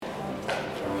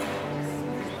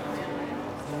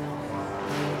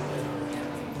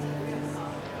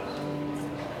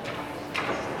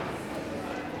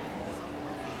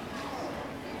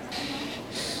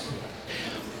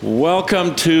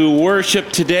Welcome to worship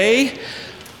today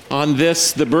on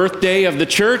the birthday of the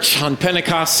church on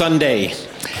Pentecost Sunday.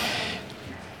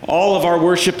 All of our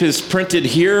worship is printed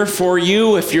here for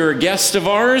you if you're a guest of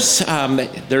ours.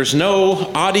 There's no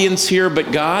audience here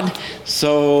but God,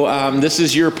 so this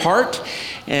is your part.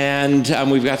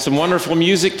 And we've got some wonderful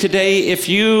music today. If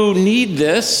you need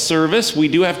this service, we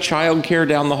do have childcare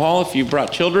down the hall if you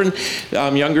brought children,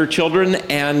 younger children,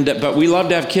 but we love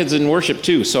to have kids in worship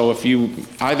too. So if you,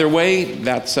 either way,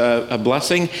 that's a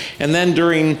blessing. And then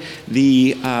during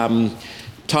the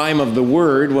time of the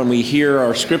Word, when we hear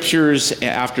our scriptures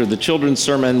after the children's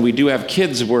sermon, we do have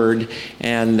Kids' Word,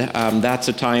 and that's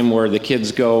a time where the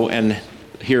kids go and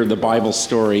hear the Bible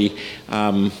story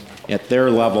at their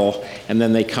level, and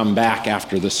then they come back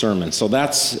after the sermon. So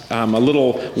that's a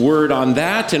little word on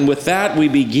that. And with that, we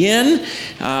begin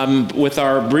with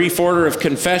our brief order of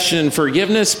confession and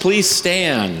forgiveness. Please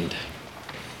stand.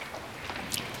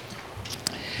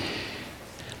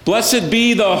 Blessed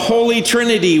be the Holy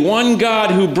Trinity, one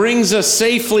God who brings us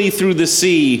safely through the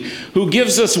sea, who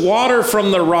gives us water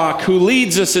from the rock, who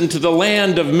leads us into the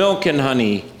land of milk and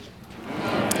honey.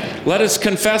 Let us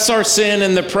confess our sin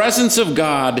in the presence of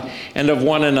God and of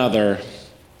one another.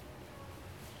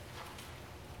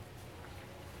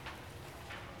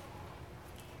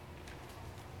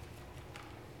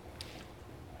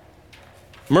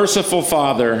 Merciful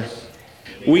Father,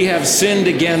 we have sinned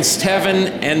against heaven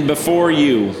and before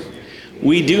you.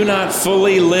 We do not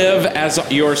fully live as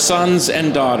your sons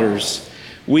and daughters.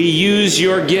 We use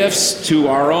your gifts to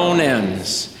our own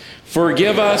ends.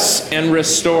 Forgive us and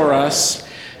restore us,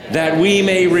 that we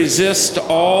may resist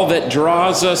all that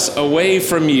draws us away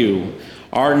from you,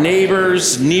 our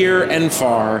neighbors near and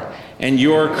far, and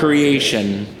your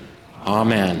creation.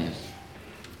 Amen.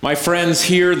 My friends,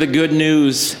 hear the good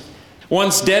news.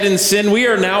 Once dead in sin, we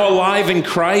are now alive in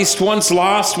Christ. Once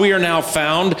lost, we are now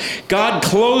found. God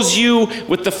clothes you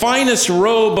with the finest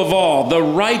robe of all, the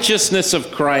righteousness of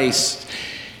Christ.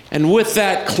 And with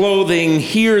that clothing,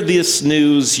 hear this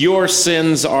news: your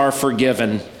sins are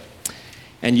forgiven,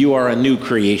 and you are a new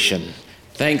creation.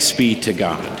 Thanks be to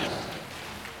God.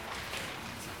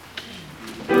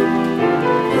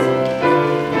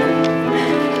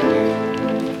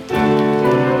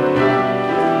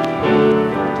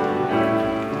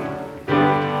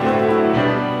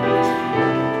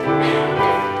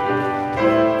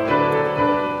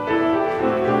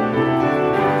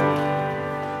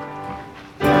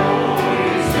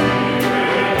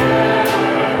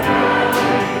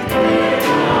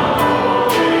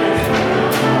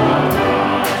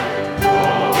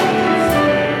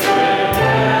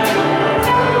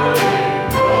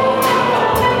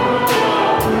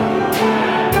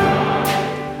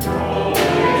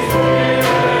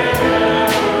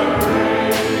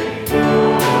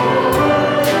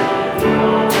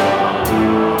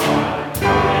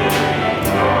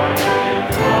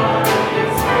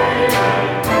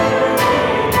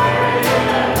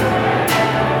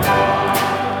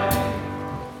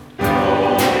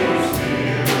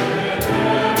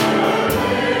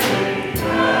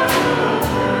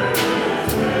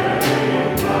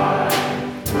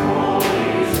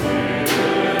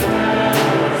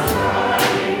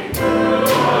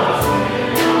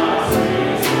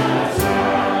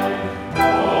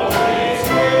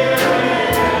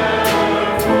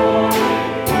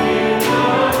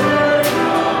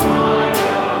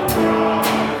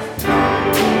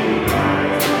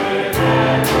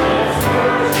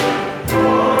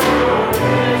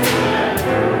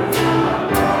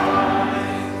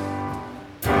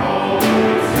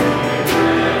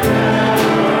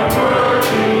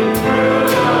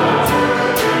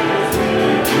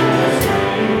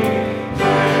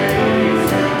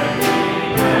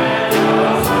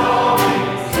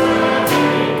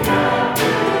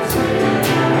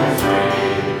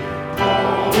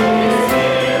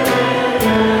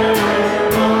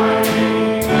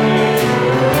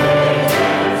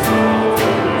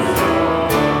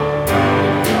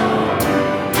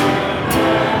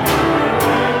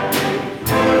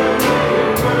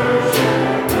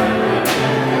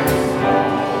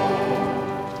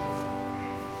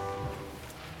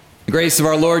 The grace of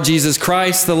our Lord Jesus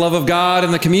Christ, the love of God,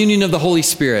 and the communion of the Holy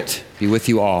Spirit be with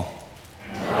you all.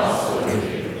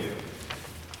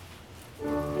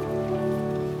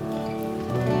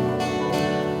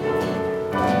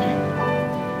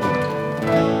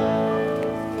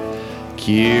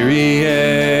 Kyrie,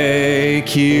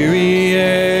 Kyrie,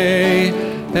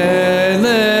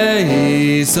 eleison.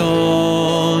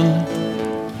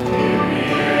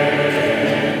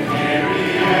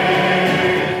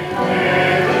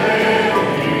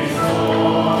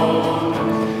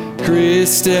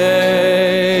 Christe,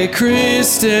 eleison.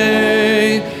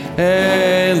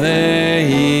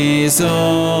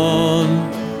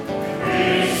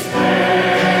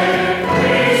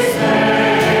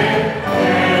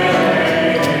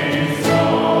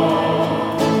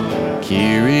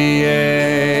 Kyrie,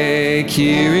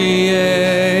 Kyrie,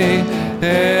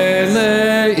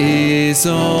 eleison.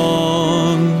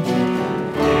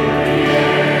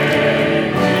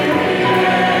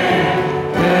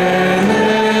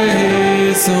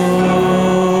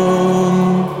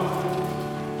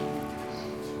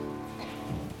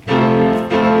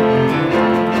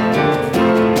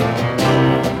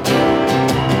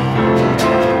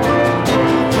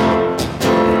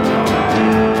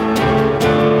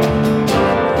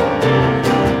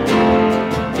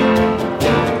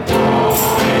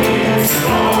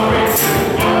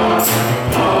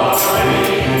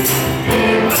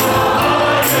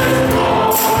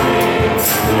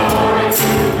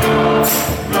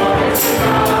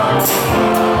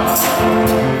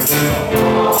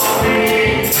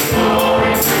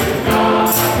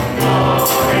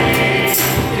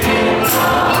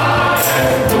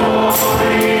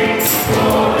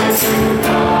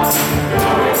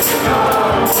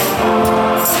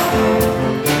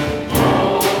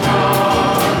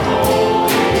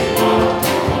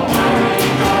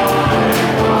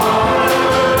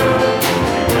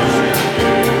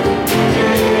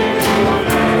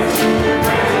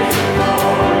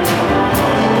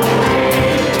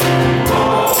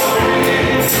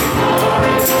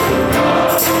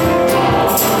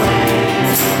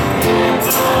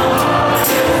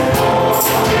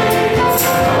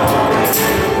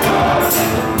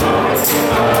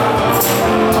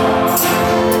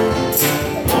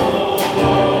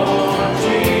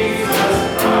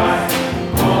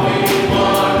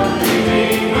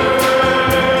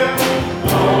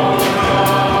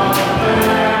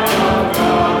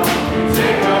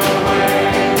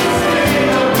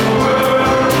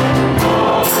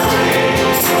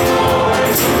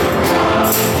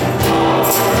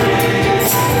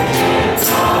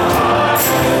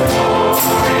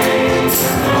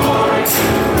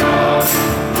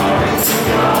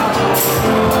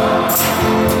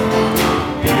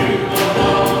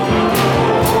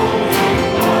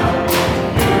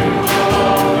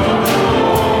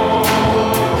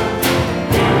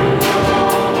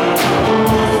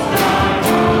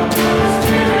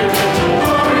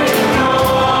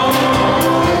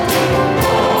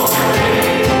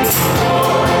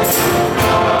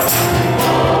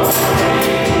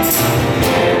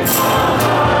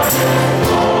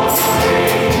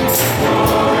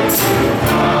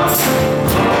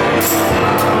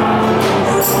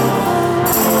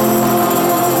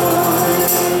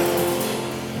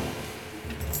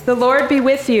 The Lord be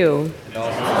with you.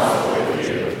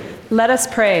 Let us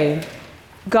pray.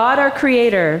 God, our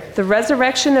Creator, the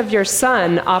resurrection of your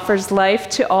Son offers life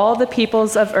to all the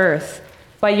peoples of earth.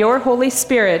 By your Holy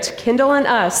Spirit, kindle in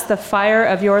us the fire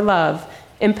of your love,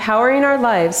 empowering our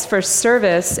lives for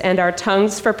service and our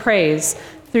tongues for praise,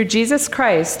 through Jesus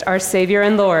Christ, our Savior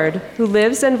and Lord, who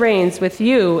lives and reigns with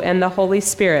you and the Holy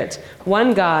Spirit,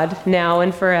 one God, now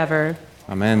and forever.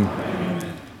 Amen.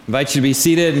 Invite you to be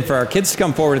seated and for our kids to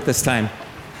come forward at this time.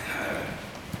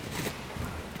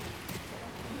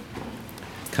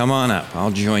 Come on up.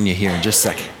 I'll join you here in just a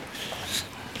second.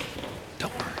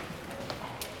 Don't worry.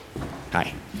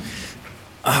 Hi.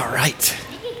 All right.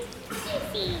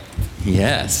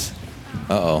 Yes.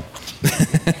 Uh-oh.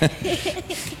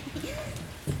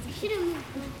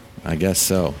 I guess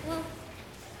so.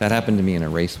 That happened to me in a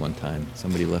race one time.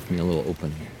 Somebody left me a little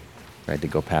open. I had to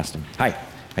go past him. Hi.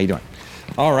 How you doing?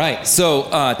 All right.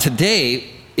 So today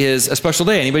is a special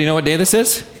day. Anybody know what day this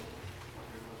is?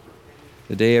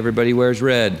 The day everybody wears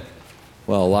red.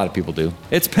 Well, a lot of people do.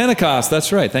 It's Pentecost.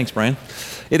 That's right. Thanks, Brian.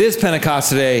 It is Pentecost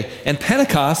today, and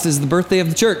Pentecost is the birthday of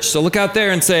the church. So look out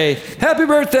there and say, "Happy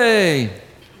birthday!"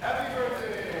 Happy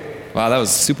birthday! Wow, that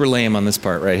was super lame on this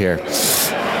part right here.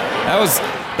 That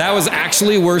was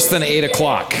actually worse than 8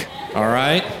 o'clock. All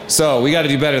right? So we got to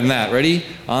do better than that. Ready?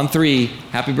 On 3,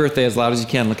 happy birthday as loud as you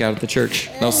can. Look out at the church.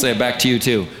 They'll say it back to you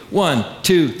too. 1,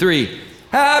 2, 3.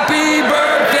 Happy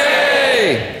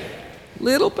birthday!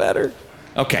 Little better.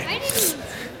 Okay.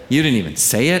 You didn't even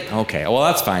say it? Okay, well,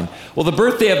 that's fine. Well, the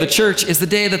birthday of the church is the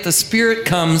day that the Spirit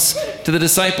comes to the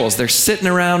disciples. They're sitting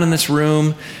around in this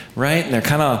room, right? And they're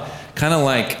kind of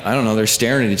like, I don't know, they're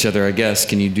staring at each other, I guess.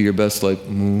 Can you do your best, like,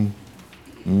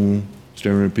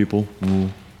 staring at people?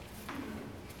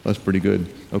 That's pretty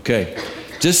good. Okay.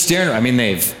 Just staring. I mean,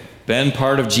 they've been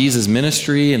part of Jesus'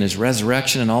 ministry and his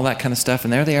resurrection and all that kind of stuff.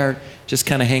 And there they are, just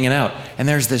kind of hanging out. And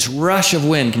there's this rush of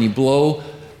wind. Can you blow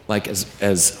like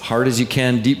as hard as you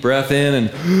can. Deep breath in and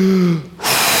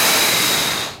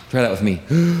try that with me.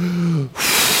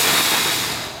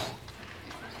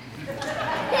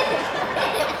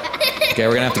 Okay,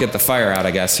 we're gonna have to get the fire out,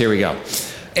 I guess. Here we go.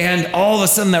 And all of a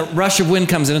sudden that rush of wind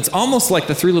comes in. It's almost like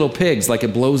the Three Little Pigs, like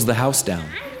it blows the house down.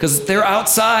 Because they're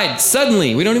outside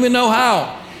suddenly, we don't even know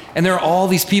how. And there are all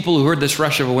these people who heard this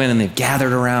rush of a wind and they've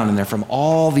gathered around and they're from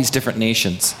all these different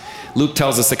nations. Luke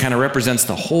tells us it kind of represents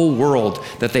the whole world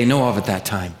that they know of at that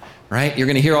time, right? You're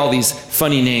going to hear all these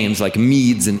funny names like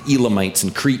Medes and Elamites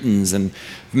and Cretans and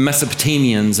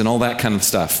Mesopotamians and all that kind of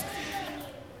stuff.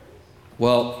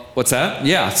 Well, what's that?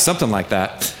 Yeah, something like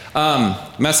that.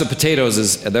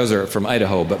 Mesopotatoes, those are from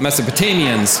Idaho, but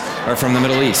Mesopotamians are from the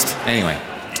Middle East. Anyway,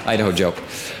 Idaho joke.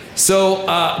 So,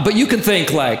 but you can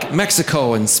think like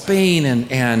Mexico and Spain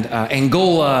and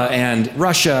Angola and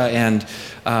Russia and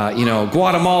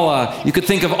Guatemala. You could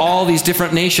think of all these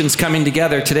different nations coming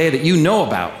together today that you know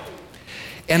about.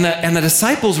 And the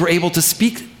disciples were able to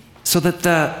speak so that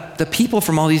the people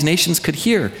from all these nations could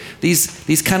hear.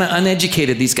 These kind of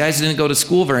uneducated, these guys who didn't go to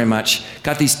school very much,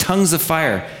 got these tongues of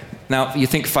fire. Now, you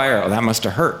think fire, oh, that must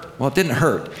have hurt. Well, it didn't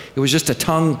hurt. It was just a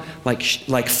tongue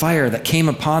like fire that came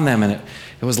upon them, and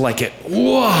it was like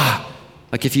whoa!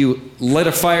 Like if you lit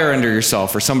a fire under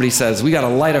yourself, or somebody says, we got to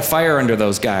light a fire under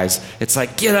those guys. It's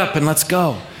like, get up and let's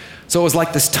go. So it was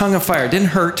like this tongue of fire. It didn't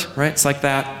hurt, right? It's like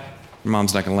that. Your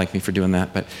mom's not going to like me for doing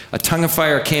that, but a tongue of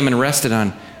fire came and rested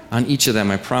on each of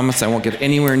them. I promise I won't get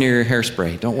anywhere near your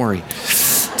hairspray. Don't worry.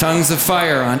 Tongues of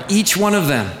fire on each one of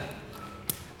them.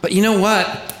 But you know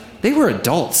what? They were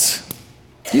adults.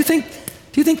 Do you think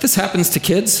this happens to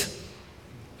kids?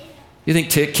 Do you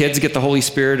think kids get the Holy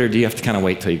Spirit, or do you have to kind of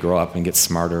wait till you grow up and get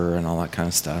smarter and all that kind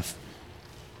of stuff?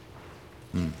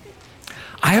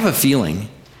 I have a feeling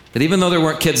that even though there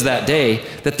weren't kids that day,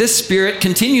 that this Spirit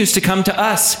continues to come to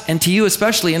us and to you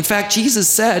especially. In fact, Jesus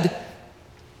said,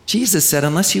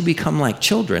 unless you become like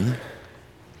children,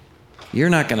 you're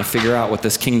not going to figure out what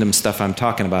this kingdom stuff I'm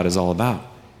talking about is all about.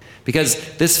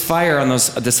 Because this fire on those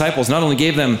disciples not only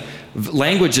gave them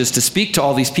languages to speak to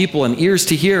all these people and ears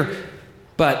to hear,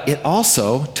 but it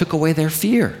also took away their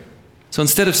fear. So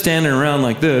instead of standing around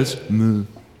like this,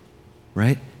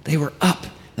 right, they were up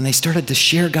and they started to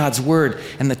share God's word.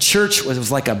 And the church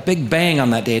was like a big bang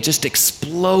on that day. It just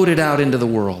exploded out into the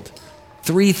world.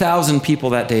 3,000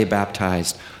 people that day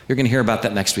baptized. You're going to hear about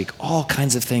that next week. All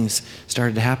kinds of things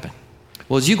started to happen.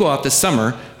 Well, as you go out this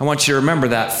summer, I want you to remember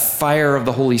that fire of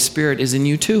the Holy Spirit is in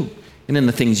you too, and in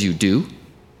the things you do,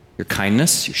 your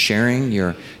kindness, your sharing,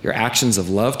 your actions of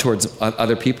love towards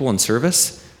other people and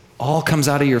service, all comes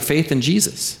out of your faith in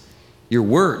Jesus. Your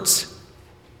words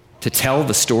to tell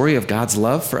the story of God's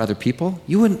love for other people.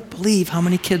 You wouldn't believe how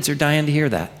many kids are dying to hear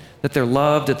that they're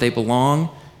loved, that they belong,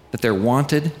 that they're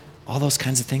wanted, all those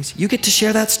kinds of things. You get to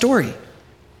share that story,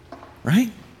 right?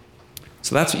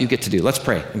 So that's what you get to do. Let's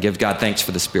pray and give God thanks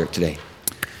for the Spirit today.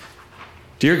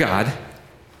 Dear God,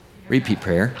 repeat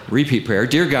prayer.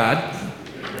 Dear God,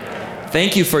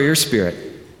 thank you for your Spirit.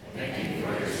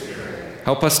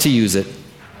 Help us to use it,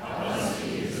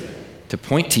 to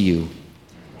point to you,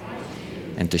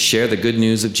 and to share the good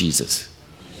news of Jesus.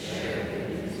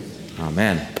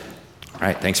 Amen. All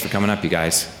right, thanks for coming up, you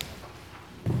guys.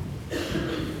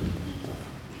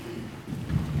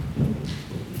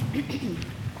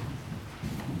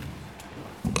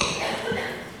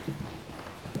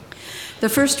 The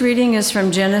first reading is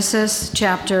from Genesis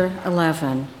chapter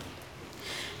 11.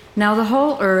 Now the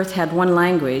whole earth had one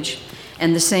language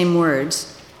and the same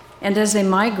words, and as they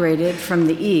migrated from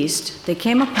the east, they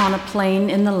came upon a plain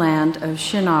in the land of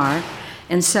Shinar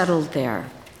and settled there.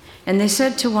 And they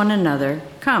said to one another,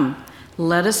 "Come,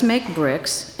 let us make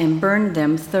bricks and burn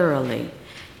them thoroughly."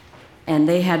 And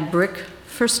they had brick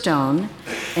for stone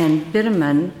and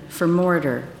bitumen for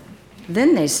mortar.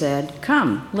 Then they said,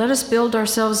 "Come, let us build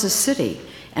ourselves a city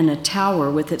and a tower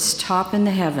with its top in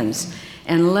the heavens,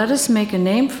 and let us make a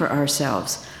name for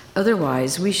ourselves.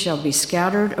 Otherwise we shall be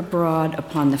scattered abroad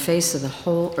upon the face of the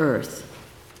whole earth."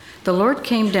 The Lord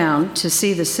came down to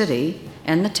see the city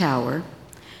and the tower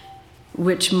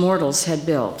which mortals had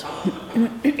built.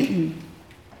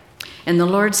 And the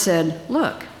Lord said,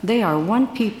 "Look, they are one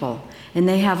people, and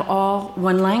they have all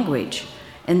one language.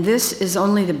 And this is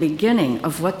only the beginning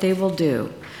of what they will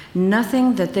do.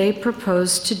 Nothing that they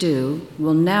propose to do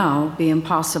will now be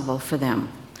impossible for them.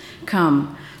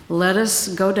 Come, let us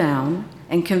go down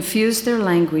and confuse their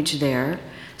language there,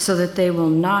 so that they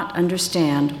will not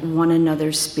understand one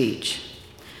another's speech."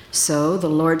 So the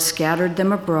Lord scattered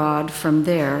them abroad from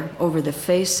there over the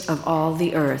face of all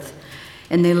the earth,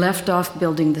 and they left off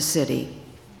building the city.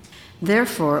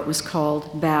 Therefore it was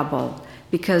called Babel,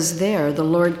 because there the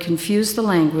Lord confused the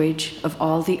language of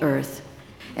all the earth.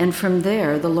 And from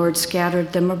there the Lord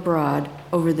scattered them abroad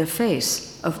over the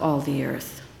face of all the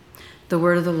earth. The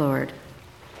word of the Lord.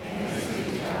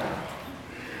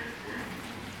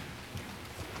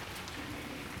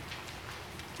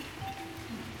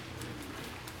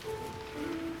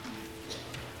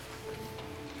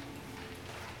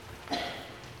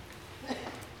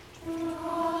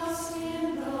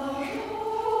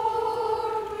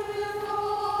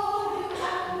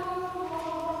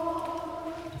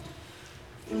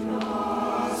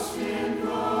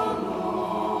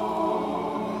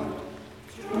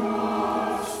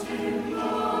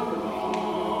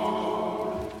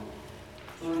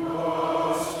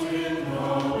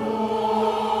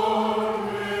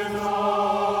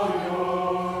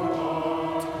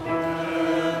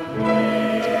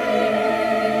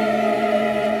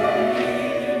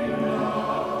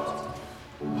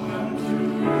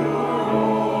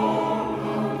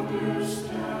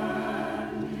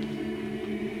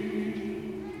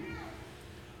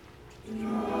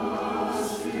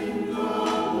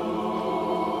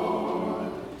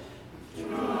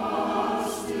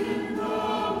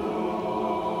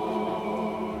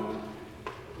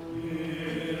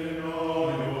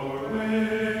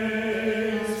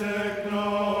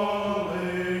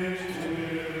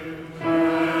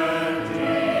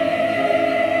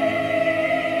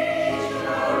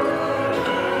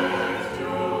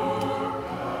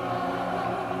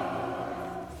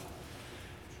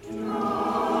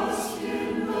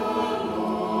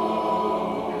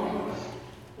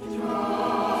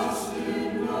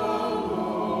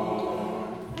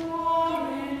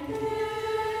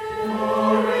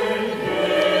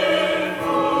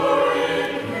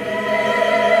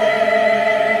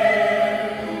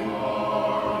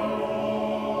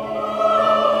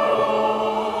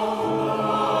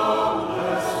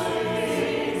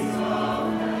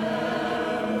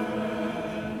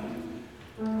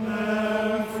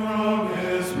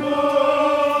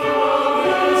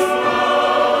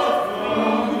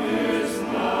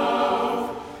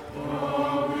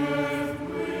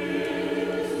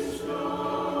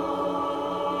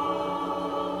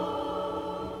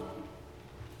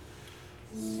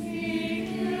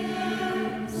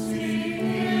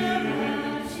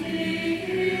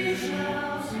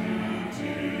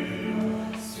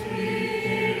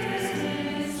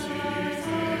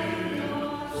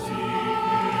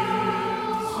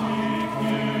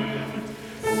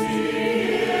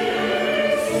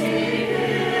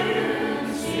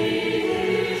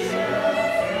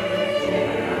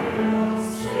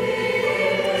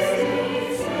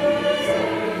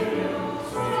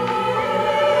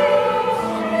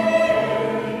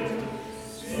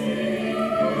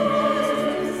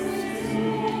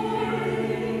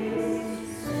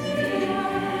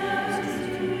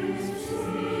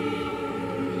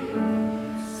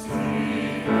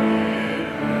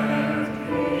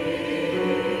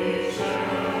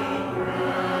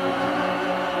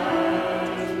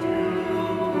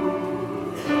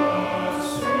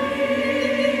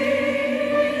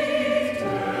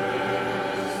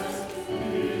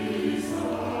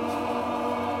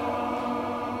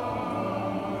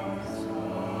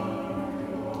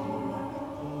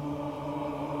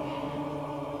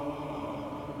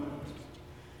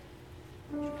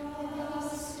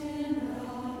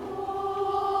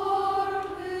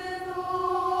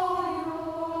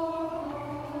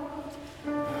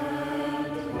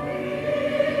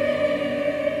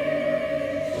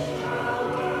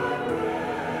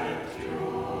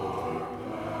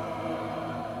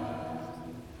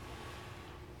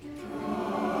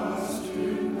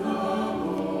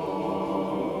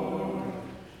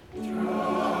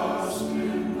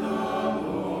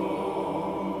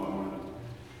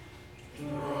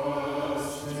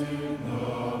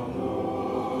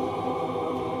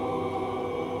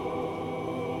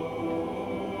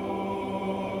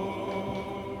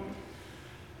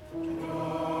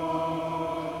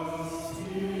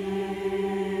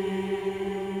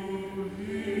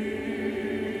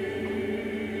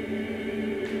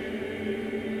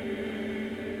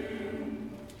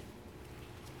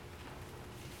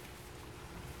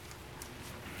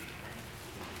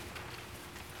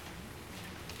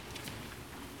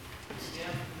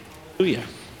 Hallelujah.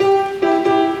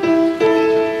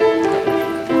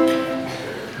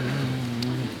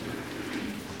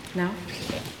 Now?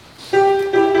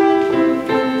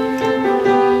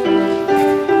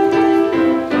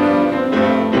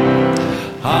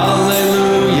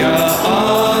 Hallelujah,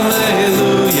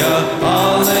 hallelujah,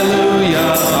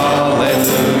 hallelujah,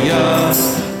 hallelujah,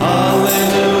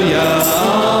 hallelujah,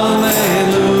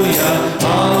 hallelujah,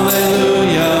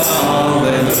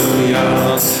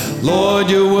 Lord,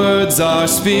 your words are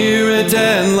spirit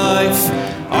and life.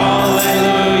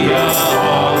 Alleluia,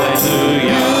 alleluia.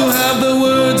 You have the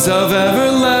words of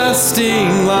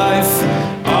everlasting life.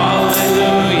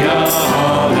 Alleluia,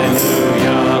 alleluia.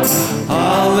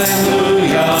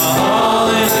 Alleluia,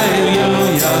 alleluia,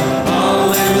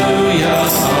 alleluia,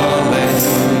 alleluia,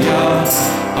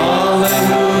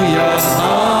 alleluia,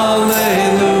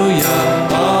 alleluia,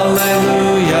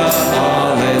 alleluia,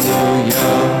 alleluia.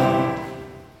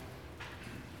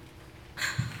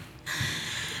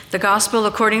 The Gospel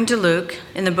according to Luke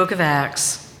in the book of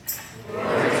Acts.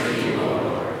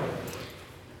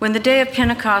 When the day of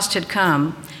Pentecost had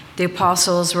come, the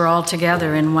apostles were all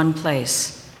together in one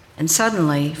place. And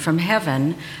suddenly, from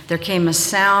heaven, there came a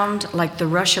sound like the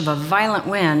rush of a violent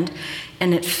wind,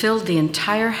 and it filled the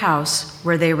entire house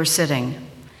where they were sitting.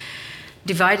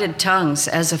 Divided tongues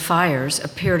as of fires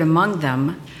appeared among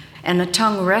them, and a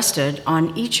tongue rested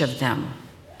on each of them.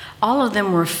 All of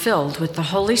them were filled with the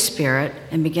Holy Spirit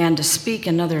and began to speak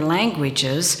in other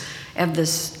languages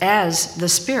as the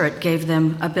Spirit gave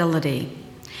them ability.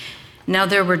 Now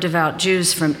there were devout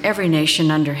Jews from every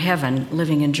nation under heaven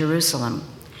living in Jerusalem.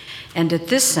 And at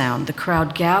this sound, the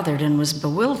crowd gathered and was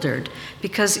bewildered,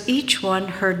 because each one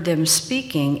heard them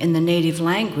speaking in the native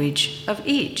language of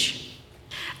each.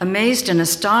 Amazed and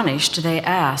astonished, they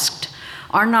asked,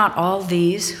 "Are not all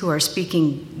these who are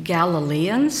speaking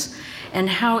Galileans? And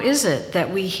how is it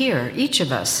that we hear, each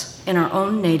of us, in our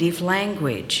own native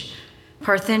language?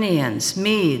 Parthians,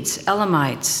 Medes,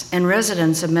 Elamites, and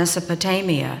residents of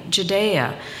Mesopotamia,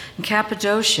 Judea, and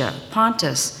Cappadocia,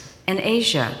 Pontus, and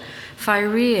Asia,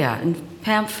 Phrygia and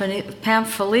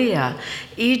Pamphylia,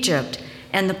 Egypt,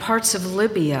 and the parts of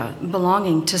Libya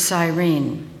belonging to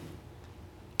Cyrene,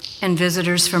 and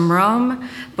visitors from Rome,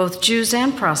 both Jews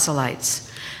and proselytes,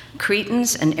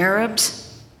 Cretans and Arabs.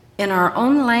 In our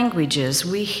own languages,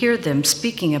 we hear them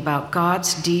speaking about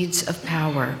God's deeds of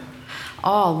power."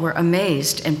 All were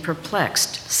amazed and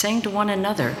perplexed, saying to one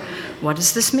another, "What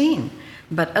does this mean?"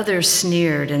 But others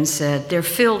sneered and said, "They're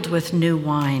filled with new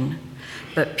wine."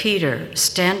 But Peter,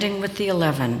 standing with the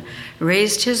 11,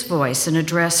 raised his voice and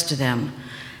addressed them,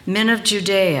 "Men of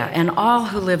Judea and all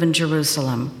who live in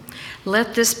Jerusalem,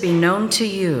 let this be known to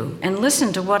you, and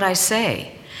listen to what I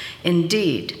say.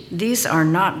 Indeed, these are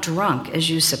not drunk as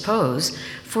you suppose,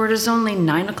 for it is only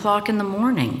 9 o'clock in the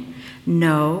morning.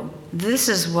 No, this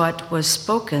is what was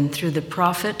spoken through the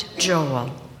prophet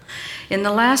Joel. In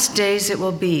the last days it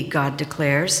will be, God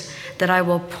declares, that I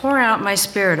will pour out my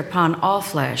spirit upon all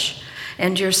flesh,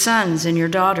 and your sons and your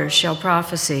daughters shall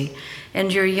prophesy,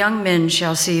 and your young men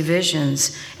shall see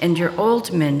visions, and your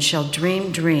old men shall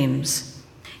dream dreams.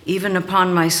 Even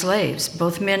upon my slaves,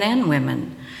 both men and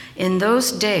women, in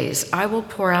those days I will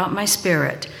pour out my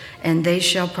spirit, and they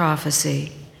shall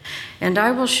prophesy. And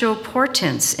I will show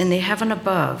portents in the heaven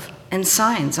above, and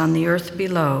signs on the earth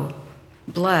below,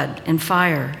 blood and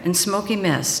fire and smoky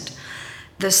mist.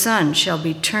 The sun shall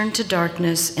be turned to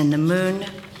darkness, and the moon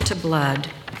to blood,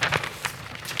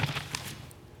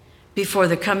 before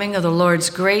the coming of the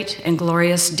Lord's great and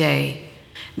glorious day.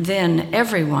 Then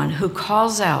everyone who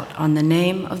calls out on the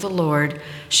name of the Lord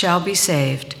shall be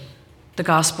saved." The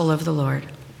Gospel of the Lord.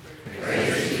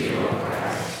 Praise to you, O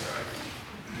Christ.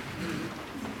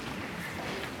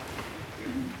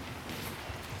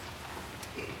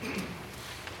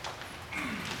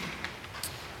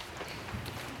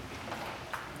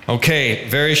 Okay,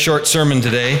 very short sermon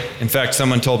today. In fact,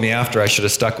 someone told me after I should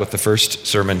have stuck with the first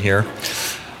sermon here.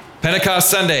 Pentecost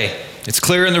Sunday. It's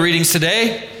clear in the readings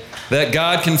today that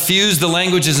God confused the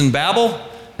languages in Babel,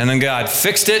 and then God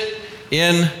fixed it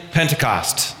in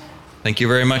Pentecost. Thank you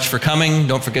very much for coming.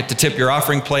 Don't forget to tip your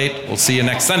offering plate. We'll see you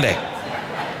next Sunday.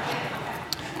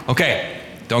 Okay,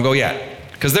 don't go yet,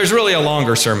 because there's really a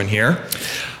longer sermon here,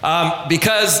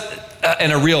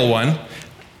 and a real one.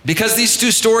 Because these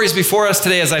two stories before us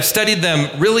today, as I've studied them,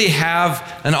 really have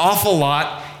an awful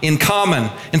lot in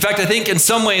common. In fact, I think in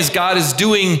some ways God is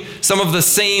doing some of the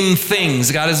same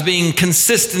things. God is being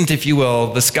consistent, if you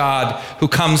will, this God who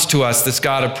comes to us, this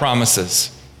God of promises.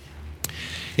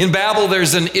 In Babel,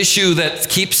 there's an issue that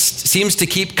seems to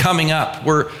keep coming up.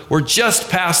 We're just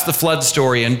past the flood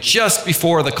story and just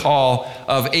before the call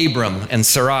of Abraham and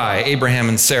Sarai, Abraham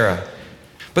and Sarah.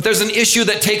 But there's an issue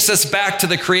that takes us back to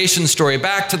the creation story,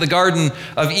 back to the Garden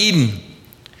of Eden.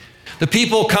 The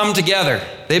people come together.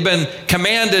 They've been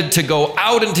commanded to go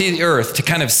out into the earth, to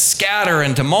kind of scatter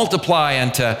and to multiply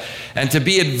and to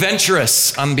be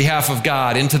adventurous on behalf of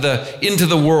God into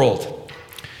the world.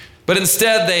 But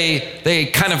instead, they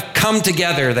kind of come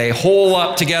together. They hole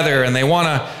up together, and they want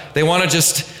to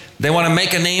just They want to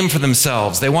make a name for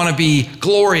themselves. They want to be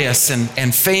glorious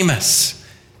and famous.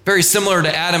 Very similar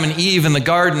to Adam and Eve in the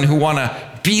garden who want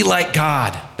to be like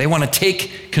God. They want to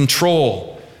take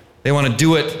control. They want to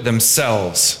do it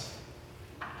themselves.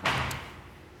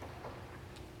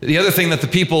 The other thing that the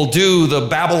people do, the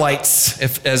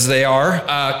Babylonites, as they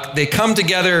are, they come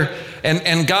together,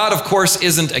 and God, of course,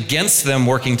 isn't against them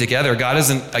working together. God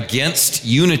isn't against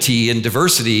unity and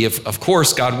diversity. Of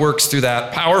course, God works through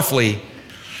that powerfully.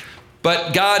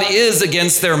 But God is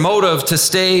against their motive to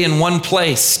stay in one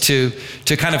place, to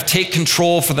kind of take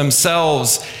control for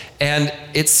themselves. And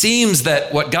it seems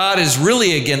that what God is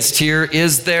really against here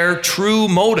is their true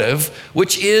motive,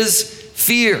 which is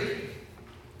fear.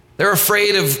 They're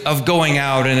afraid of going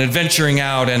out and adventuring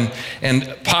out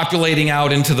and populating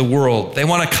out into the world. They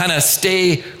want to kind of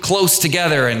stay close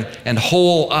together and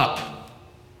hole up.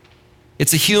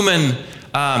 It's a human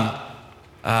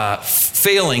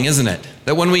failing, isn't it?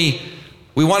 That when we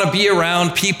want to be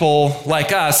around people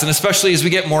like us, and especially as we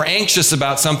get more anxious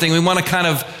about something, we want to kind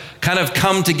of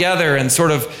come together and sort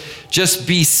of just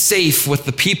be safe with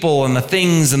the people and the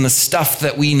things and the stuff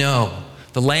that we know.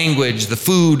 The language, the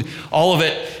food, all of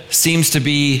it seems to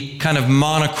be kind of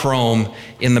monochrome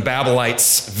in the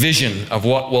Babylonites' vision of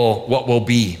what will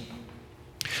be.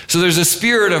 So there's a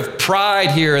spirit of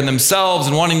pride here in themselves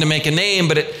and wanting to make a name,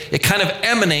 but it kind of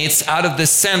emanates out of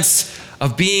this sense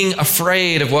of being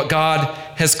afraid of what God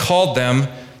has called them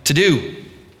to do.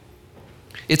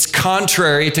 It's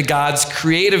contrary to God's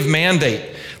creative mandate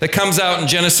that comes out in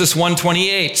Genesis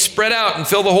 1:28, spread out and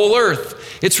fill the whole earth.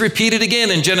 It's repeated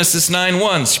again in Genesis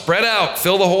 9:1, spread out,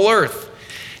 fill the whole earth.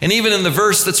 And even in the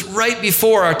verse that's right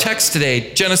before our text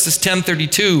today, Genesis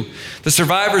 10:32, the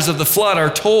survivors of the flood are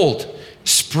told,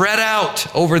 spread out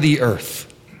over the earth.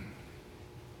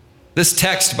 This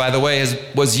text, by the way,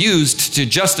 was used to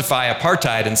justify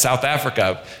apartheid in South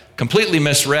Africa, completely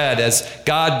misread as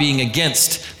God being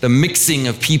against the mixing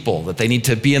of people, that they need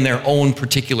to be in their own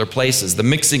particular places, the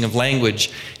mixing of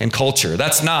language and culture.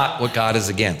 That's not what God is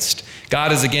against.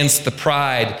 God is against the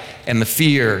pride and the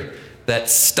fear that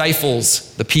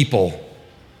stifles the people.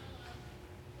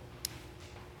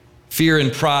 Fear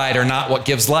and pride are not what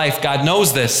gives life. God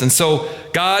knows this. And so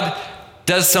God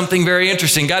does something very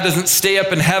interesting. God doesn't stay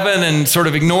up in heaven and sort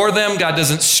of ignore them. God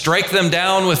doesn't strike them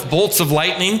down with bolts of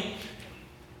lightning.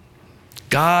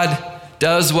 God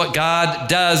does what God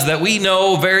does that we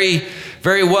know very,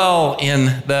 very well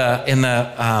in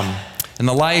the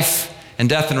life and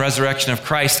death and resurrection of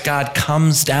Christ. God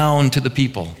comes down to the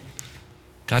people.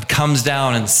 God comes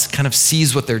down and kind of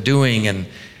sees what they're doing and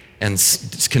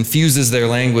confuses their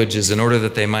languages in order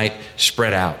that they might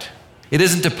spread out. It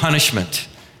isn't a punishment.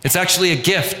 It's actually a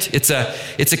gift. It's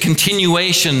a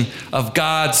continuation of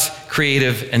God's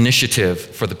creative initiative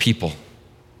for the people.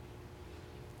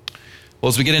 Well,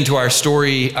 as we get into our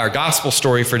story, our gospel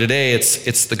story for today,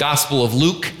 it's the Gospel of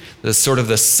Luke, the sort of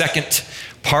the second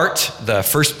part, the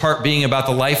first part being about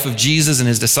the life of Jesus and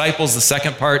his disciples, the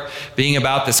second part being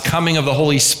about this coming of the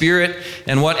Holy Spirit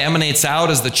and what emanates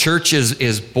out as the church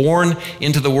is born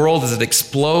into the world, as it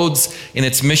explodes in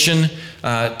its mission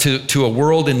to a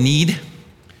world in need.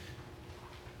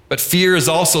 But fear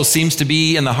also seems to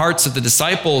be in the hearts of the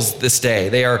disciples this day.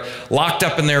 They are locked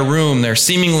up in their room. They're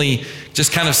seemingly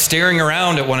just kind of staring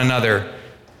around at one another.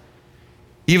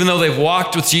 Even though they've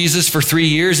walked with Jesus for 3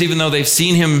 years, even though they've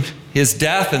seen his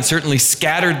death and certainly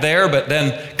scattered there, but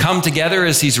then come together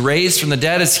as he's raised from the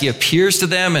dead, as he appears to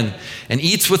them and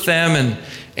eats with them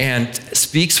and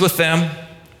speaks with them.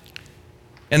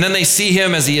 And then they see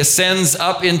him as he ascends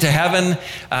up into heaven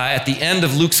at the end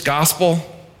of Luke's gospel.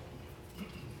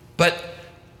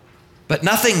 But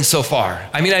nothing so far.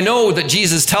 I mean, I know that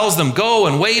Jesus tells them, go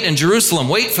and wait in Jerusalem,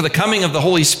 wait for the coming of the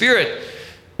Holy Spirit.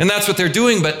 And that's what they're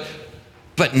doing,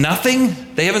 but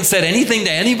nothing? They haven't said anything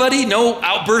to anybody? No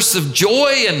outbursts of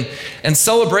joy and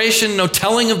celebration, no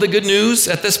telling of the good news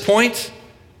at this point?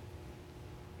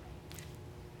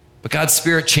 But God's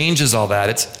Spirit changes all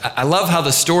that. I love how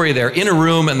the story, they're in a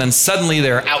room and then suddenly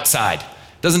they're outside.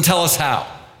 Doesn't tell us how.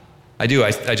 I do.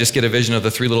 I just get a vision of the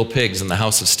 3 little pigs in the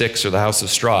house of sticks or the house of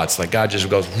straw. It's like God just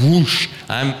goes, whoosh,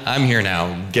 I'm here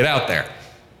now. Get out there.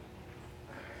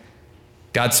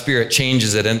 God's Spirit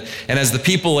changes it. And as the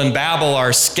people in Babel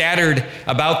are scattered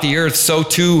about the earth, so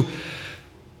too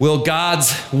will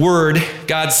God's word,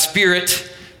 God's Spirit,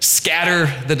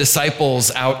 scatter the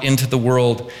disciples out into the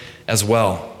world as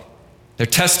well. Their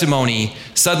testimony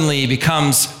suddenly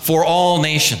becomes for all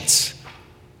nations.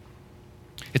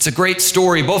 It's a great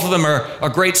story. Both of them are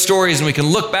great stories, and we can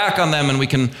look back on them, and we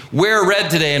can wear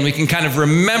red today, and we can kind of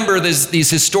remember these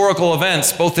historical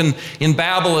events, both in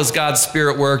Babel as God's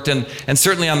Spirit worked, and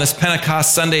certainly on this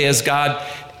Pentecost Sunday as God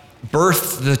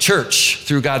birthed the church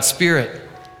through God's Spirit.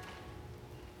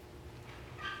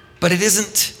 But it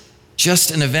isn't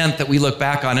just an event that we look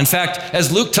back on. In fact,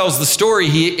 as Luke tells the story,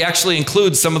 he actually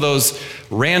includes some of those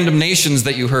random nations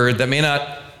that you heard that may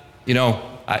not,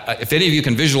 if any of you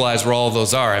can visualize where all of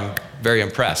those are, I'm very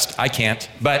impressed. I can't.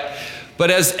 But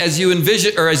as you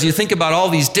envision, or as you think about all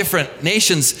these different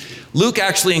nations, Luke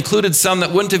actually included some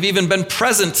that wouldn't have even been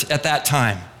present at that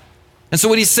time. And so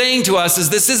what he's saying to us is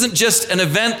this isn't just an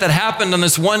event that happened on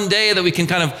this one day that we can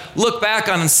kind of look back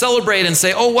on and celebrate and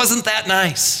say, oh, wasn't that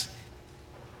nice?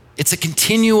 It's a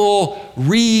continual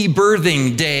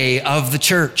rebirthing day of the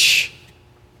church.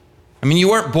 I mean, you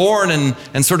weren't born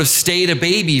and sort of stayed a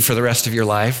baby for the rest of your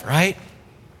life, right?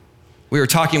 We were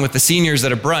talking with the seniors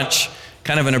at a brunch,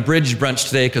 kind of an abridged brunch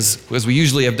today, because we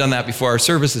usually have done that before our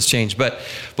services change. But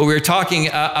we were talking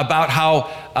about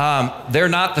how they're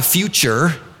not the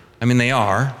future. I mean, they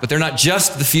are, but they're not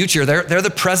just the future. They're the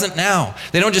present now.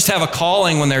 They don't just have a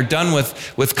calling when they're done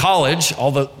with college.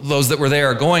 Those that were there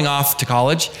are going off to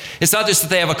college. It's not just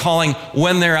that they have a calling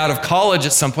when they're out of college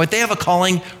at some point. They have a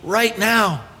calling right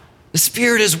now. The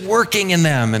Spirit is working in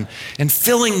them and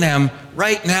filling them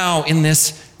right now in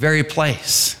this very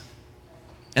place.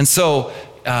 And so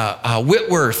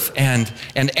Whitworth and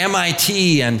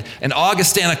MIT and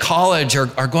Augustana College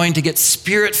are going to get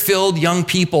Spirit-filled young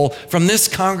people from this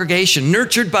congregation,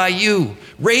 nurtured by you,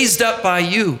 raised up by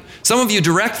you. Some of you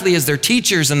directly as their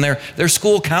teachers and their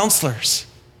school counselors.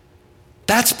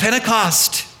 That's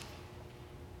Pentecost.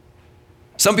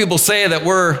 Some people say that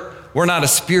we're not a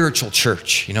spiritual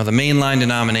church. The mainline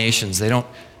denominations, they don't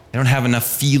have enough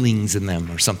feelings in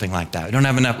them or something like that.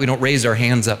 We don't raise our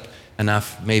hands up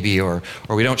enough, maybe, or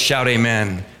we don't shout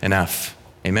amen enough.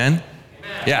 Amen?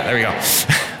 Amen. Yeah, there we go.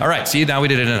 All right, see, now we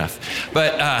did it enough.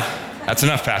 But that's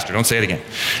enough, Pastor. Don't say it again.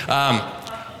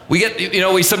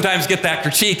 We sometimes get that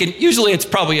critique, and usually it's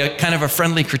probably a kind of a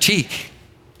friendly critique.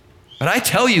 But I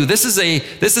tell you, this is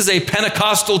a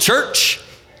Pentecostal church.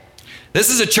 This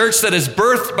is a church that is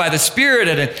birthed by the Spirit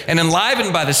and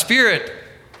enlivened by the Spirit.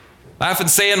 I often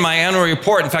say in my annual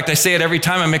report, in fact, I say it every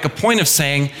time I make a point of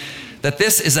saying, that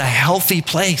this is a healthy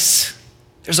place.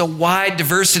 There's a wide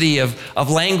diversity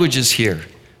of languages here.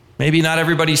 Maybe not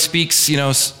everybody speaks,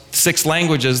 6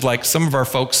 languages like some of our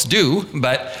folks do,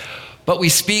 but we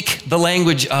speak the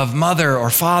language of mother or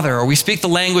father, or we speak the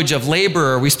language of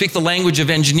labor, or we speak the language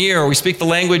of engineer, or we speak the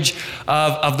language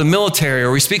of the military, or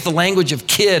we speak the language of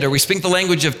kid, or we speak the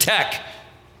language of tech.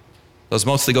 Those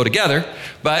mostly go together,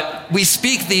 but we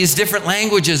speak these different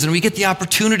languages and we get the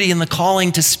opportunity and the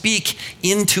calling to speak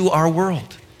into our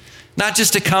world. Not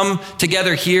just to come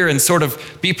together here and sort of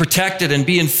be protected and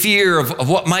be in fear of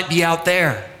what might be out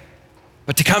there,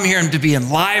 but to come here and to be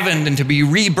enlivened and to be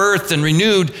rebirthed and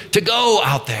renewed to go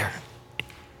out there.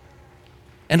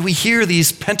 And we hear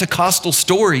these Pentecostal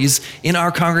stories in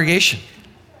our congregation.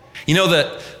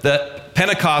 That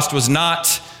Pentecost was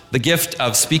not the gift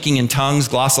of speaking in tongues,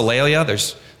 glossolalia.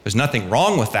 There's nothing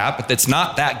wrong with that, but it's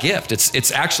not that gift.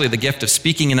 It's actually the gift of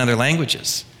speaking in other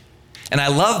languages. And I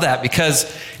love that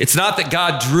because it's not that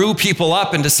God drew people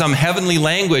up into some heavenly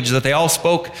language that they all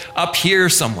spoke up here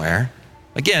somewhere.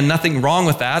 Again, nothing wrong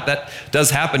with that. That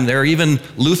does happen. There are even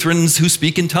Lutherans who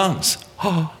speak in tongues.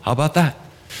 Oh, how about that?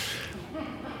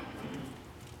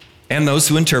 And those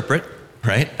who interpret,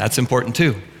 right? That's important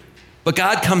too. But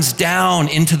God comes down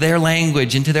into their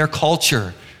language, into their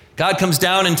culture. God comes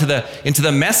down into the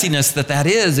messiness that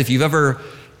is. If you've ever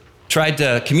tried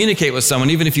to communicate with someone,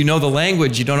 even if you know the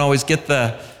language, you don't always get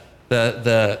the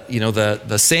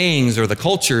sayings or the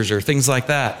cultures or things like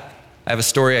that. I have a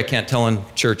story I can't tell in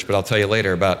church, but I'll tell you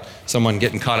later about someone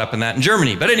getting caught up in that in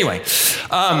Germany. But anyway,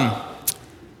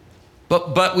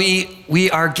 but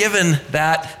we are given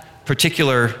that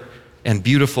particular and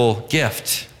beautiful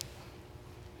gift.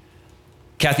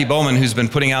 Kathy Bowman, who's been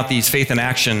putting out these faith in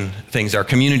action things, our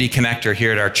community connector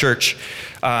here at our church,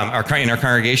 in our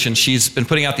congregation, she's been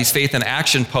putting out these faith in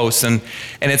action posts, and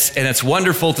it's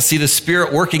wonderful to see the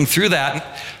Spirit working through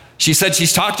that. She said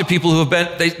she's talked to people who have been,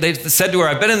 they said to her,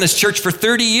 I've been in this church for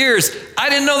 30 years. I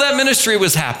didn't know that ministry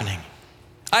was happening.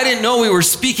 I didn't know we were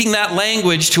speaking that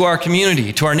language to our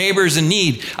community, to our neighbors in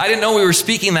need. I didn't know we were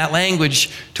speaking that language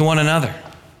to one another.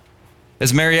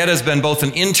 As Marietta's been both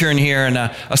an intern here and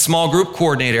a small group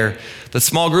coordinator, the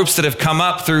small groups that have come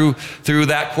up through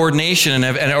that coordination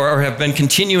or have been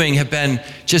continuing have been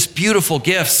just beautiful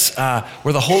gifts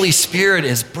where the Holy Spirit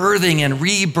is birthing and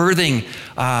rebirthing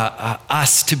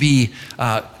us to be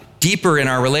deeper in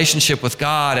our relationship with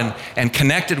God and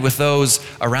connected with those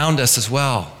around us as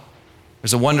well.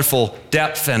 There's a wonderful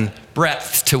depth and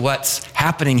breadth to what's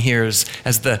happening here as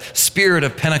the Spirit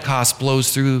of Pentecost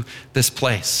blows through this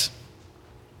place.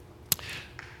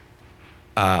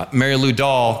 Mary Lou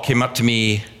Dahl came up to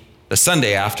me the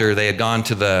Sunday after they had gone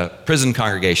to the prison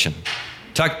congregation.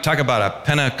 Talk about a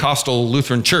Pentecostal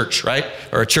Lutheran church, right?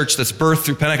 Or a church that's birthed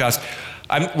through Pentecost.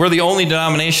 We're the only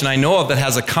denomination I know of that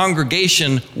has a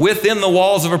congregation within the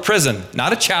walls of a prison,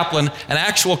 not a chaplain, an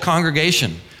actual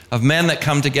congregation of men that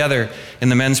come together in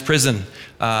the men's prison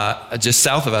just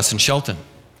south of us in Shelton.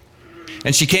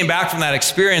 And she came back from that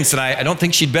experience, and I don't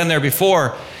think she'd been there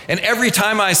before. And every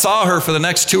time I saw her for the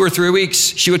next 2 or 3 weeks,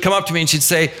 she would come up to me and she'd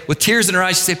say, with tears in her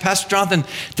eyes, she'd say, Pastor Jonathan,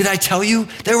 did I tell you?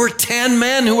 There were 10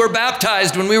 men who were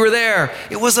baptized when we were there.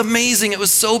 It was amazing. It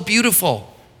was so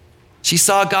beautiful. She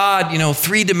saw God,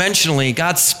 three-dimensionally,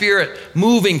 God's Spirit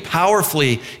moving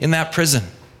powerfully in that prison.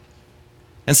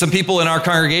 And some people in our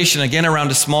congregation, again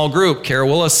around a small group, Kara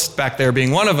Willis back there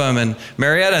being one of them, and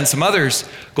Marietta and some others,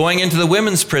 going into the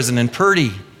women's prison in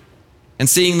Purdy and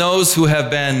seeing those who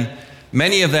have been,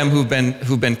 many of them who've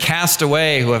been cast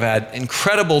away, who have had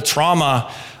incredible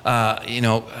trauma,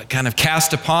 kind of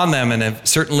cast upon them, and have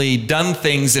certainly done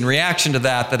things in reaction to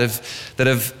that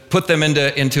have put them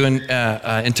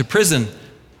into prison.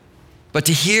 But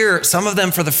to hear some of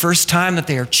them for the first time that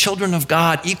they are children of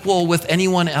God, equal with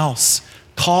anyone else,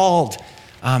 called,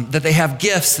 that they have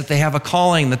gifts, that they have a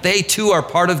calling, that they too are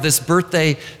part of this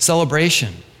birthday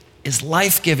celebration, is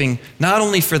life-giving, not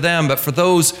only for them, but for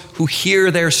those who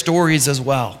hear their stories as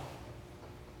well.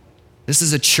 This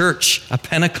is a church, a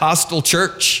Pentecostal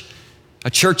church,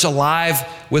 a church alive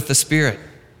with the Spirit.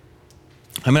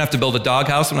 I'm going to have to build a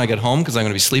doghouse when I get home because I'm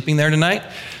going to be sleeping there tonight.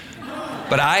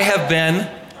 But I have been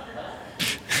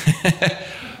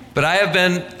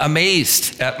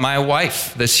amazed at my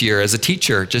wife this year as a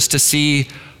teacher, just to see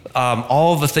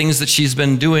all the things that she's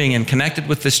been doing and connected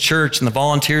with this church, and the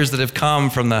volunteers that have come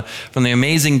from the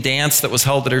amazing dance that was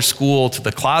held at her school, to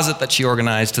the closet that she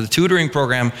organized, to the tutoring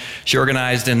program she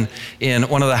organized in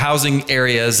one of the housing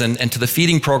areas, and to the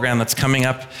feeding program that's coming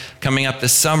up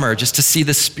this summer, just to see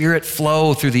the Spirit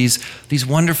flow through these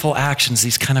wonderful actions,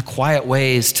 these kind of quiet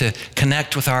ways to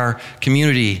connect with our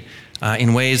community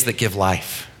in ways that give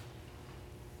life.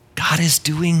 God is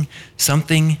doing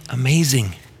something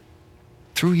amazing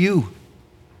through you,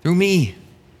 through me,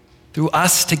 through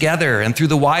us together, and through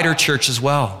the wider church as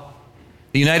well.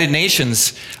 The United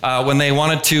Nations, when they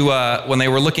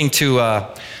were looking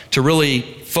to really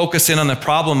focus in on the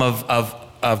problem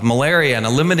of malaria and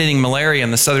eliminating malaria in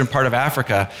the southern part of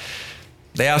Africa,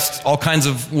 they asked all kinds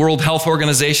of World Health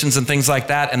Organizations and things like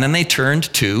that, and then they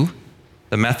turned to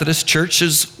the Methodist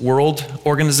Church's World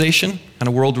Organization and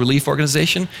a World Relief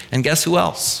Organization, and guess who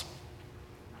else?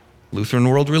 Lutheran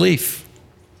World Relief.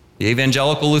 The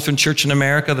Evangelical Lutheran Church in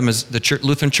America, the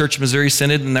Lutheran Church Missouri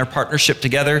Synod, and their partnership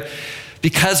together.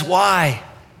 Because why?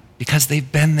 Because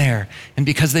they've been there, and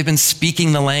because they've been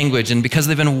speaking the language, and because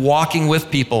they've been walking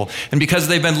with people, and because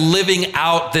they've been living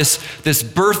out this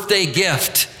birthday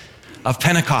gift of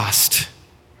Pentecost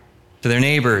to their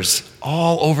neighbors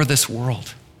all over this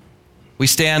world. We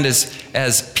stand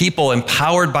as people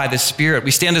empowered by the Spirit.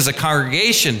 We stand as a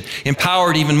congregation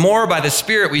empowered even more by the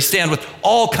Spirit. We stand with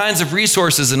all kinds of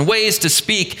resources and ways to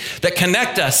speak that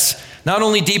connect us not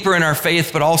only deeper in our faith,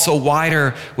 but also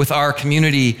wider with our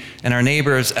community and our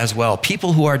neighbors as well.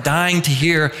 People who are dying to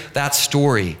hear that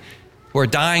story, who are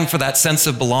dying for that sense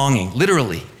of belonging,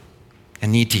 literally,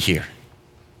 and need to hear.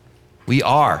 We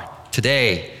are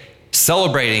today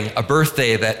celebrating a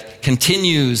birthday that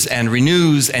continues and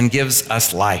renews and gives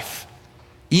us life.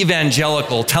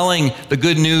 Evangelical, telling the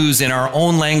good news in our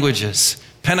own languages.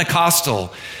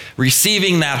 Pentecostal,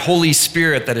 receiving that Holy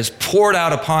Spirit that is poured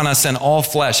out upon us in all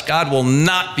flesh. God will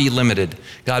not be limited.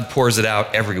 God pours it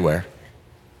out everywhere.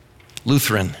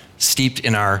 Lutheran, steeped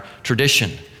in our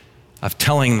tradition of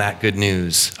telling that good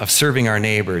news, of serving our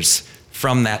neighbors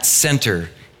from that center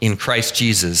in Christ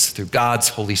Jesus through God's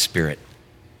Holy Spirit.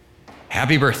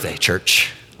 Happy birthday,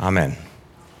 church. Amen.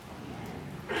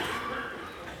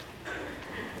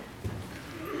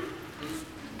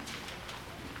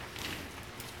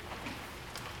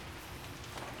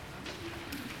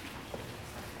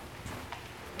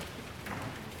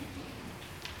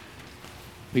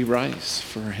 We rise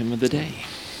for our hymn of the day.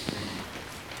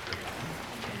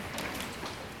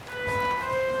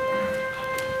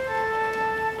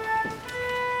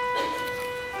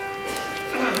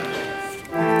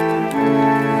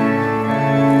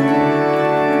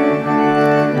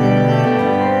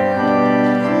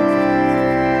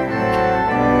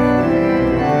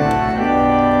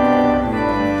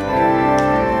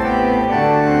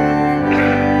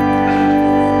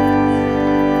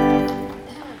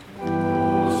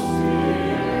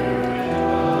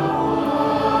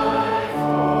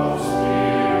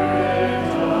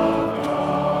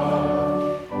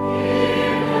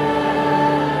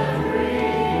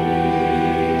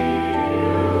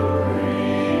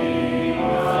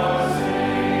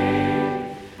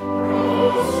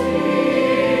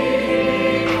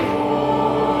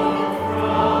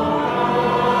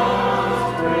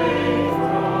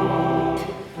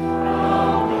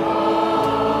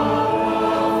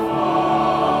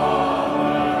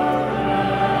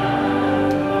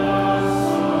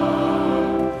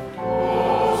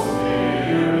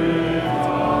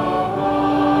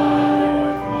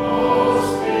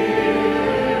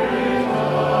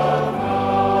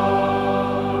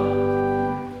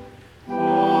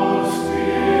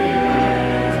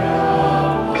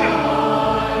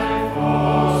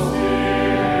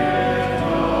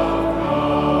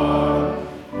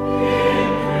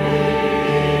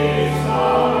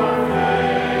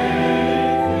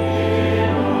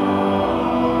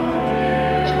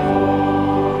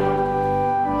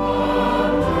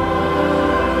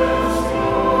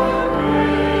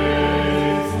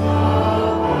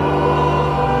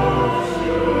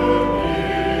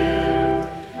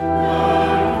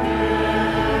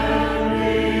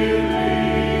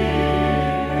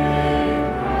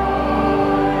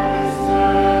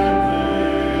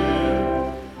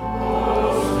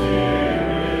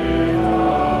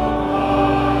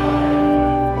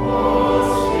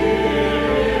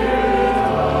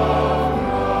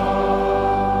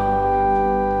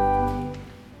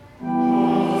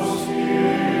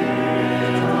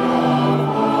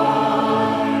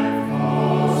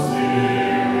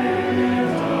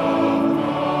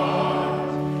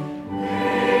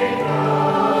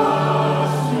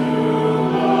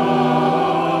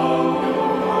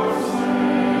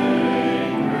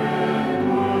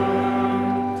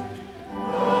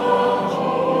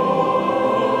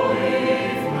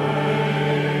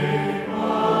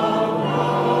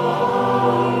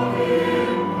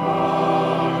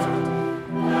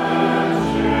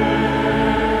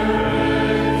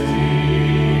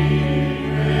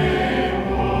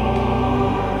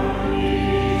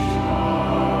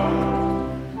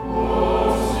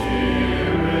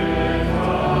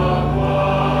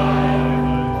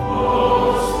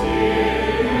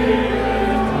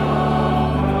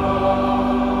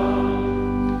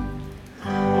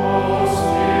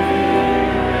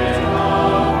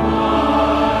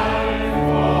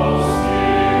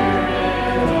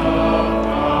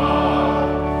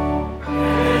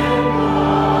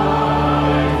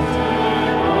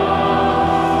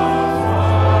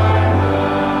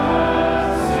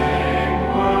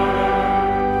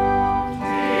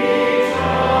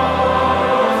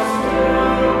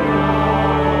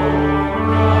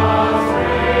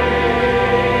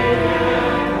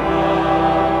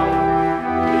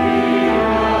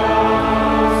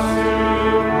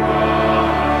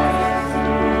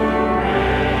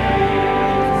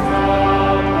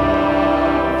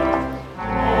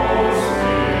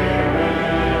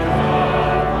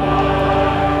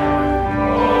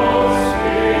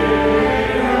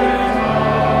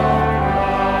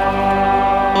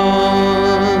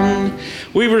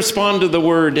 we respond to the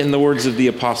word in the words of the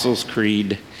Apostles'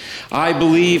 Creed. I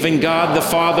believe in God the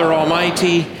Father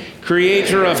Almighty,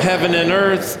 creator of heaven and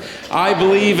earth. I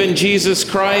believe in Jesus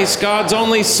Christ, God's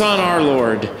only Son, our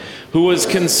Lord, who was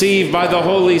conceived by the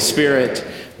Holy Spirit,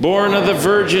 born of the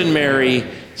Virgin Mary,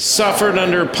 suffered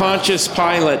under Pontius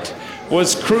Pilate,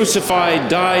 was crucified,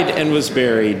 died, and was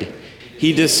buried.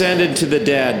 He descended to the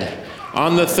dead.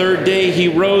 On the third day he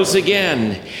rose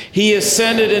again. He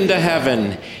ascended into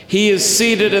heaven. He is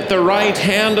seated at the right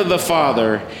hand of the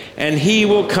Father, and he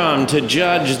will come to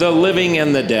judge the living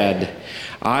and the dead.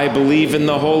 I believe in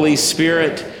the Holy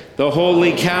Spirit, the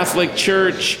Holy Catholic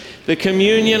Church, the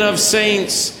communion of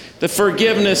saints, the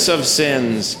forgiveness of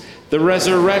sins, the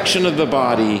resurrection of the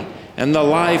body, and the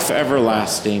life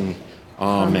everlasting.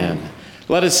 Amen.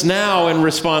 Let us now, in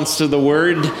response to the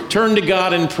word, turn to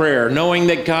God in prayer, knowing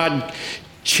that God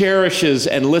cherishes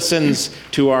and listens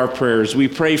to our prayers. We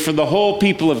pray for the whole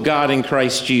people of God in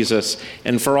Christ Jesus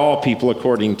and for all people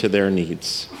according to their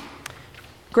needs.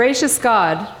 Gracious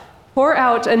God, pour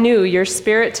out anew your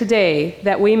Spirit today,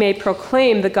 that we may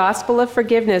proclaim the gospel of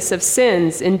forgiveness of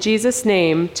sins in Jesus'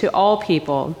 name to all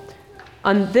people.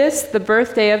 On this, the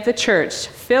birthday of the church,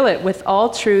 fill it with all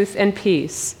truth and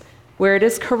peace. Where it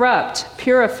is corrupt,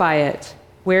 purify it.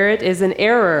 Where it is in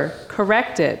error,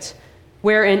 correct it.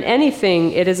 Where in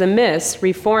anything it is amiss,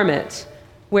 reform it.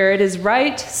 Where it is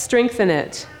right, strengthen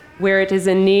it. Where it is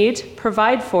in need,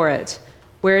 provide for it.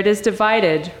 Where it is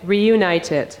divided,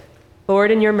 reunite it.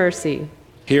 Lord, in your mercy,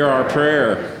 Hear our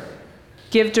prayer.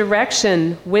 give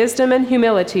direction, wisdom, and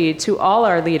humility to all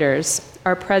our leaders,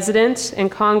 our president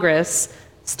and Congress,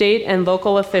 state and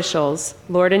local officials.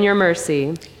 Lord, in your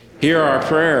mercy, Hear our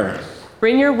prayer.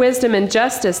 bring your wisdom and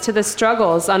justice to the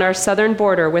struggles on our southern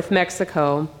border with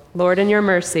Mexico. Lord, in your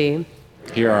mercy,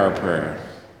 Hear our prayer.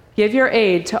 give your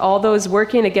aid to all those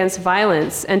working against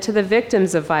violence and to the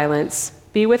victims of violence.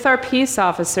 Be with our peace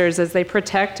officers as they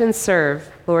protect and serve.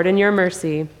 Lord, in your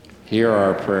mercy, Hear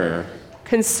our prayer.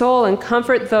 console and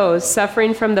comfort those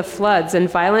suffering from the floods and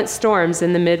violent storms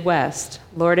in the Midwest.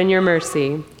 Lord, in your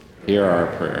mercy, Hear our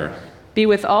prayer. be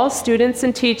with all students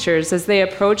and teachers as they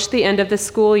approach the end of the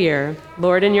school year.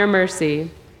 Lord, in your mercy,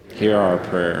 Hear our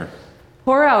prayer.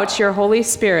 pour out your Holy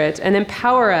Spirit and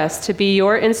empower us to be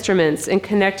your instruments in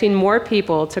connecting more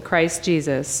people to Christ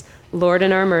Jesus. Lord,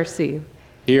 in our mercy.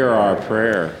 Hear our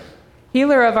prayer.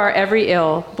 Healer of our every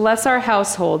ill, bless our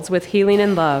households with healing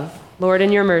and love. Lord,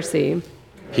 in your mercy.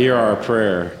 Hear our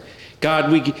prayer.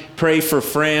 God, we pray for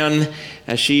Fran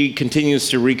as she continues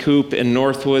to recoup in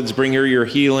Northwoods. Bring her your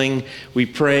healing. We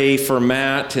pray for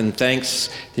Matt, and thanks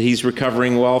that he's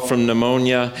recovering well from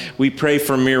pneumonia. We pray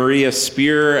for Maria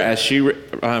Spear as she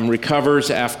recovers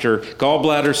after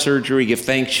gallbladder surgery. Give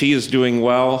thanks she is doing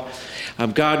well.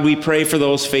 God, we pray for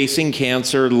those facing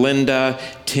cancer: Linda,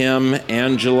 Tim,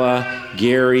 Angela,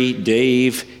 Gary,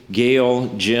 Dave, Gail,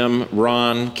 Jim,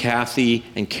 Ron, Kathy,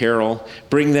 and Carol.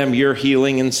 Bring them your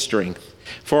healing and strength.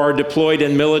 For our deployed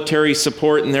and military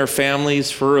support and their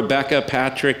families, for Rebecca,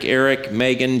 Patrick, Eric,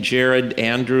 Megan, Jared,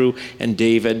 Andrew, and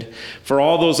David. For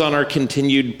all those on our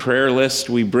continued prayer list,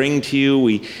 we bring to you,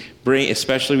 we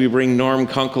bring Norm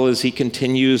Kunkel as he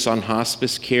continues on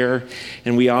hospice care.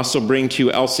 And we also bring to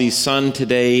you Elsie's son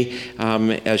today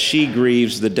as she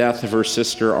grieves the death of her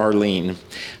sister Arlene.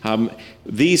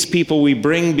 These people we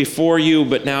bring before you,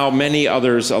 but now many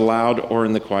others aloud or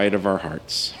in the quiet of our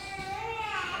hearts.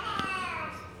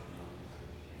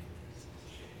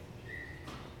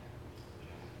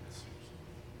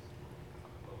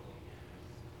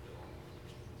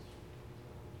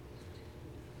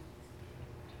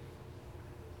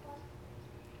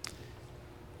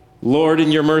 Lord,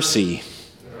 in your mercy,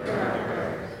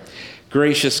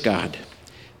 gracious God,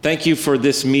 thank you for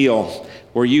this meal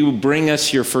where you bring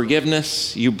us your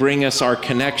forgiveness, you bring us our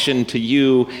connection to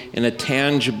you in a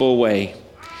tangible way.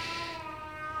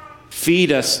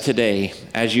 Feed us today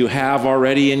as you have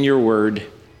already in your word.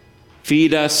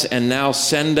 Feed us and now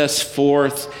send us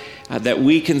forth that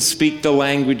we can speak the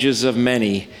languages of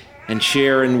many and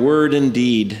share in word and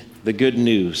deed the good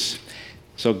news.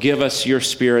 So give us your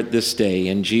Spirit this day.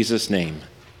 In Jesus' name,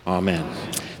 amen.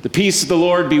 The peace of the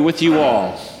Lord be with you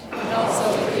all. And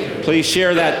also with you. Please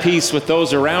share that peace with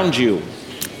those around you.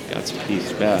 God's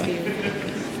peace.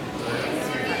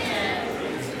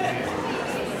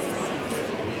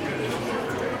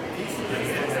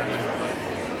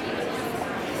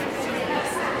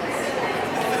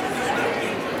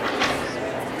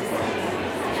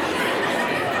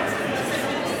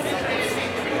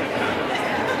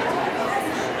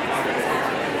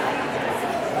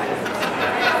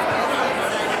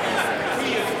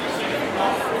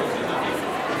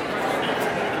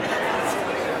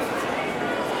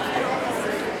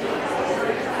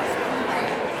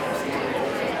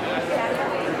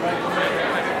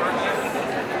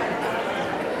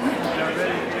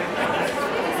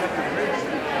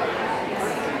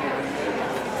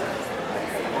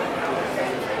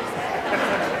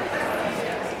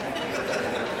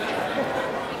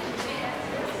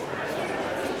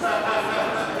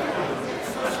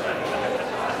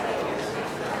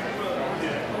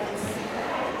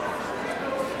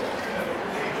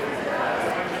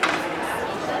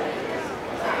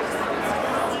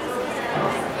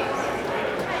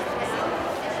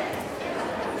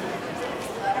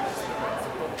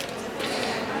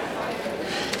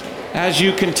 As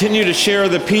you continue to share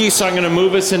the peace, I'm going to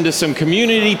move us into some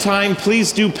community time.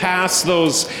 Please do pass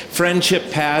those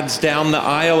friendship pads down the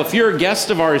aisle. If you're a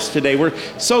guest of ours today, we're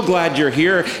so glad you're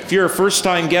here. If you're a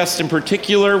first-time guest in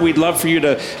particular, we'd love for you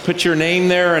to put your name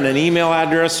there and an email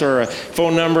address or a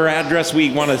phone number address.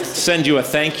 We want to send you a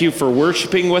thank you for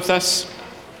worshiping with us.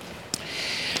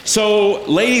 So,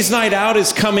 Ladies' Night Out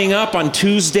is coming up on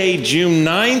Tuesday, June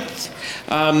 9th.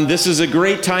 This is a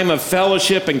great time of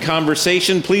fellowship and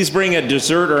conversation. Please bring a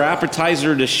dessert or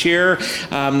appetizer to share.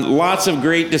 Lots of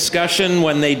great discussion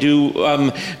when they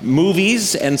do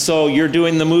movies. And so you're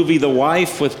doing the movie The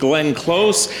Wife with Glenn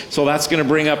Close. So that's going to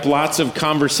bring up lots of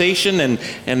conversation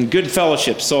and good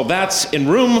fellowship. So that's in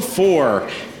room 4,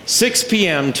 6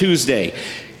 p.m. Tuesday.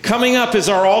 Coming up is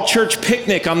our all-church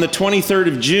picnic on the 23rd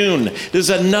of June. This is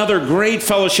another great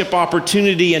fellowship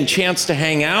opportunity and chance to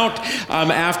hang out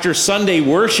after Sunday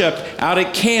worship out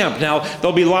at camp. Now,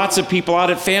 there'll be lots of people out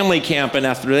at family camp, and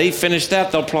after they finish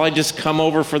that, they'll probably just come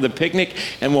over for the picnic,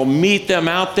 and we'll meet them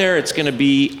out there. It's going to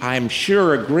be, I'm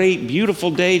sure, a great, beautiful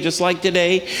day, just like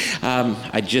today.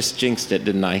 I just jinxed it,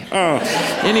 didn't I?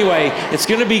 Oh. Anyway, it's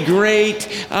going to be great.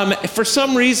 For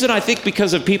some reason, I think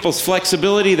because of people's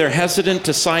flexibility, they're hesitant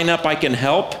to sign up. I can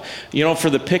help, for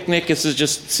the picnic. This is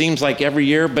just seems like every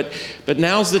year, but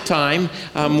now's the time.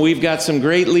 We've got some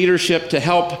great leadership to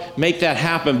help make that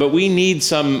happen, but we need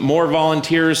some more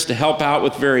volunteers to help out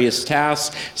with various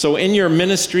tasks. So in your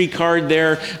ministry card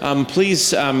there,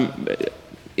 please,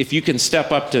 if you can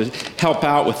step up to help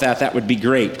out with that, that would be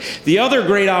great. The other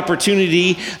great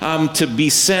opportunity to be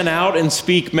sent out and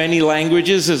speak many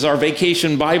languages is our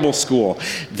Vacation Bible School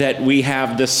that we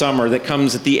have this summer that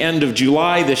comes at the end of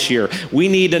July this year. We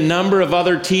need a number of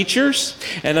other teachers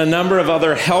and a number of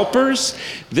other helpers.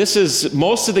 This is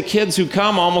most of the kids who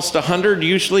come, almost 100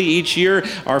 usually each year,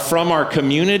 are from our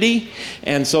community.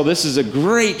 And so this is a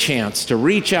great chance to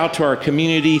reach out to our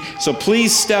community. So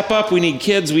please step up. We need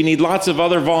kids. We need lots of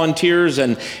other volunteers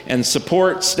and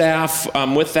support staff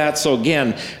with that. So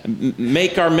again,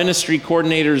 make our ministry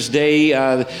coordinators day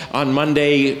on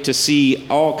Monday to see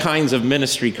all kinds of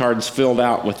ministry cards filled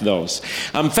out with those.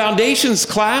 Foundations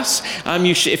class,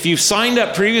 if you've signed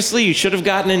up previously, you should have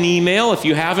gotten an email. If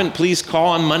you haven't, please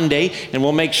call on Monday and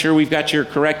we'll make sure we've got your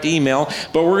correct email.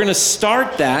 But we're going to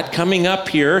start that coming up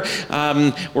here.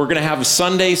 We're going to have a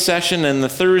Sunday session and the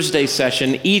Thursday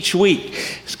session each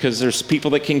week because there's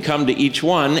people that can come to each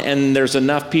one, and there's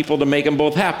enough people to make them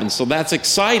both happen. So that's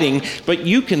exciting, but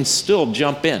you can still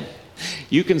jump in.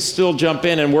 You can still jump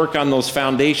in and work on those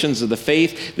foundations of the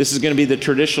faith. This is going to be the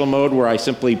traditional mode where I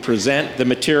simply present the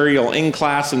material in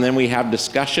class and then we have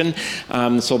discussion.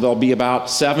 So there'll be about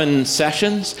 7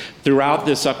 sessions throughout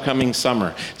this upcoming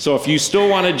summer. So if you still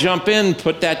want to jump in,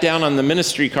 put that down on the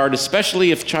ministry card,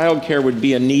 especially if childcare would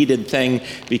be a needed thing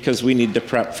because we need to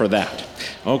prep for that.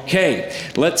 Okay,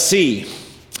 let's see.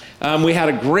 We had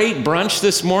a great brunch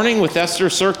this morning with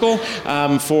Esther Circle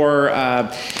for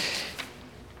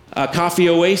Coffee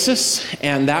Oasis,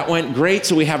 and that went great.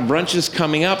 So we have brunches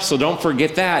coming up, so don't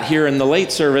forget that. Here in the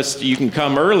late service, you can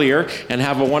come earlier and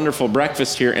have a wonderful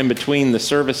breakfast here in between the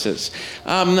services.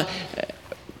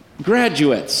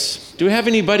 Graduates. Do we have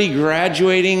anybody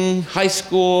graduating high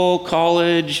school,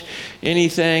 college,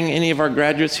 anything? Any of our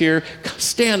graduates here?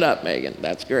 Stand up, Megan.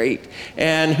 That's great.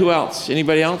 And who else?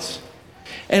 Anybody else?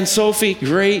 And Sophie,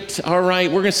 great. All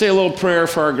right, we're going to say a little prayer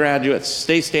for our graduates.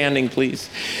 Stay standing, please.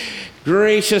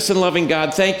 Gracious and loving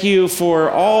God, thank you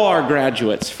for all our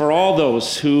graduates, for all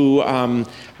those who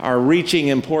are reaching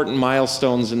important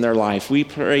milestones in their life. We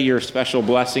pray your special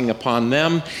blessing upon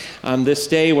them this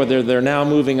day, whether they're now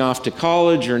moving off to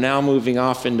college or now moving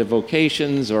off into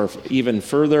vocations or even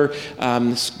further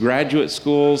graduate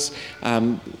schools.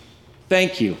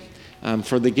 Thank you.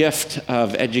 For the gift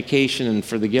of education and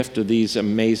for the gift of these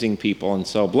amazing people. And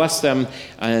so bless them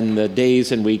in the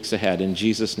days and weeks ahead. In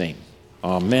Jesus' name,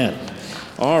 amen.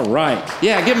 All right.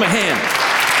 Yeah, give them a hand.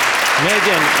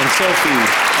 Megan and Sophie.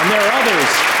 And there are others.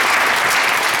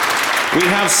 We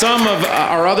have some of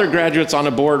our other graduates on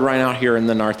a board right out here in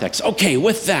the narthex. Okay,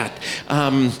 with that,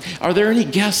 are there any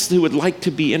guests who would like to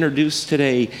be introduced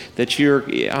today that you're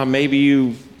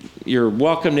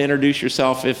welcome to introduce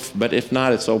yourself, but if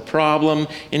not, it's no problem.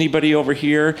 Anybody over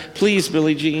here? Please,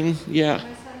 Billie Jean. Yeah. My son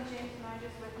James Marge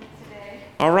is with me today.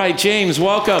 All right, James,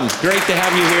 welcome. Great to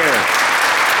have you here.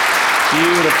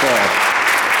 Beautiful.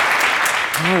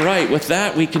 All right, with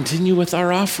that, we continue with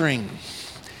our offering.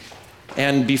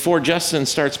 And before Justin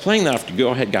starts playing that,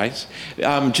 go ahead, guys.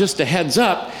 Just a heads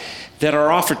up that our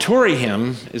offertory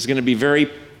hymn is going to be very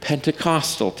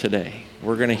Pentecostal today.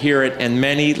 We're going to hear it in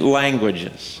many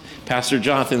languages. Pastor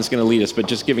Jonathan's going to lead us, but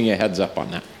just giving you a heads up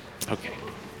on that. Okay.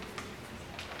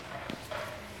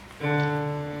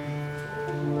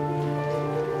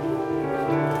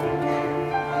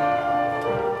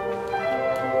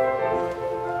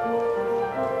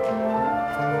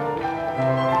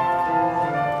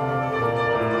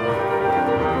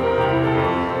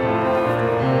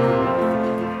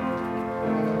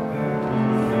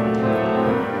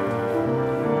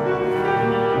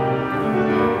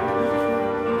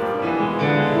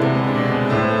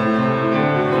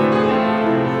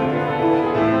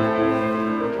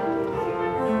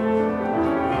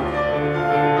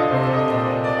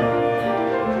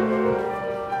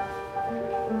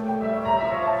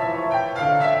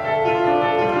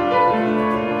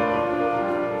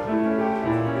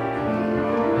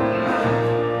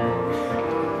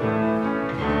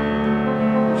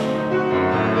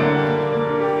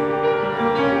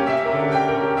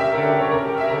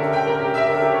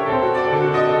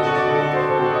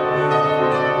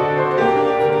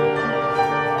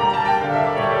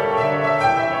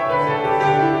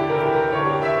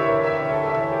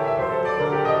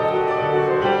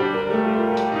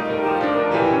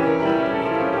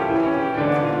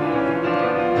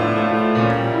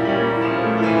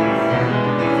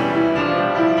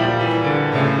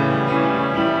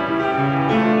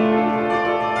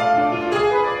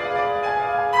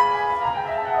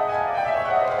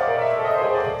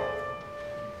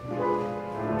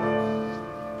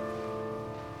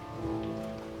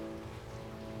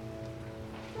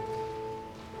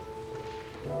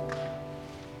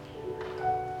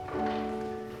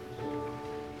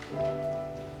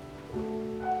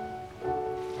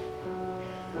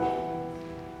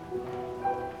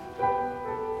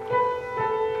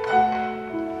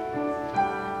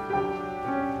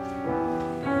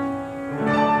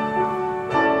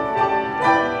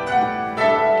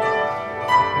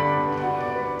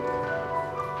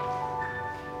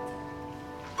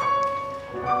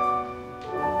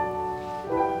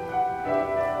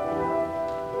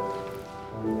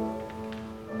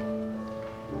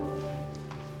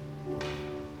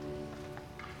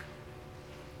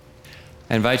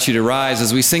 I invite you to rise.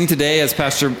 As we sing today, as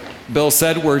Pastor Bill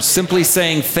said, we're simply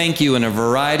saying thank you in a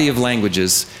variety of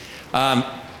languages.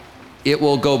 It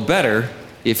will go better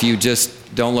if you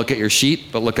just don't look at your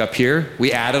sheet, but look up here.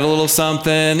 We added a little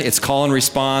something. It's call and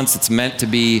response. It's meant to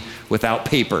be without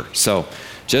paper. So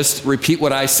just repeat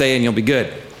what I say and you'll be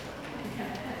good.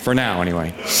 For now,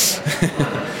 anyway.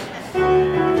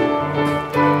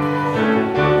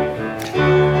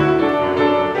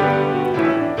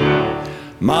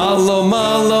 Malo,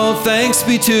 malo, thanks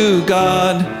be to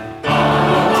God.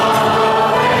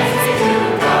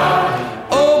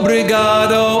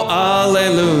 Obrigado,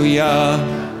 aleluya.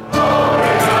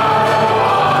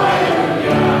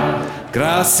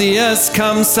 Gracias,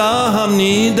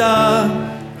 kamsahamnida.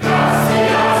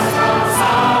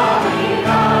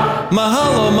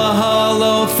 Mahalo,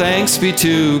 mahalo, thanks be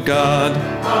to God.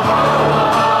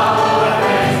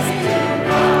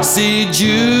 Si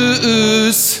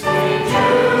Jews.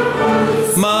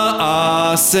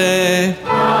 Maase,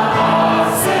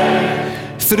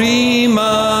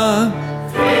 Thrima,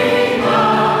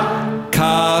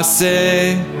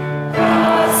 Kase,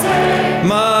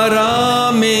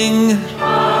 Maraming,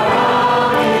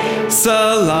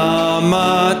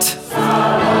 Salamat,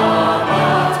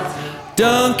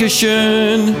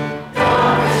 Dankeschön,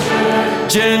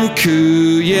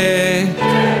 Dziękuję.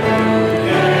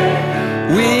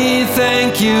 We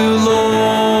thank you,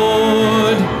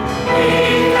 Lord.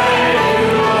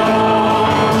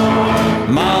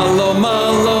 Malo,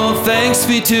 malo, thanks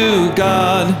be to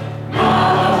God.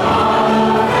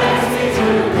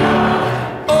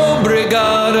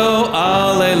 Obrigado,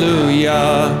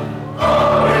 aleluya.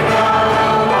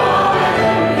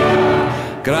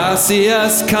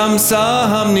 Gracias,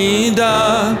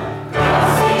 kamsahamnida.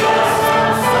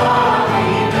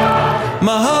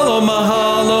 Mahalo,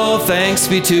 mahalo, thanks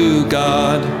be to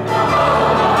God.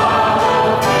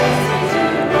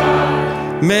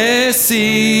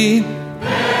 Merci.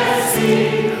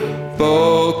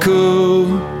 Beaucoup.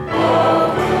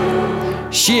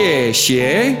 Xie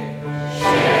xie.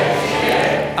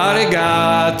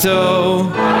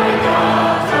 Arigato.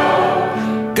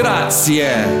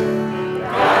 Grazie.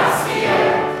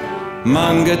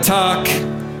 Mangatak.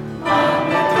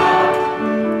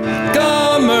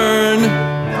 Gamern.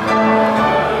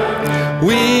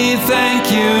 We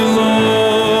thank you,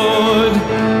 Lord.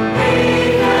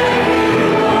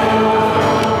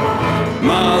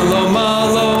 Malo,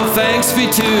 malo, thanks be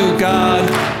to God.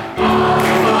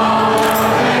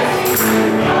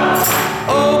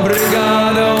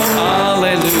 Obrigado,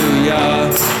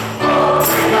 alleluia.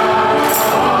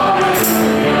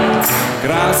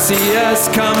 Gracias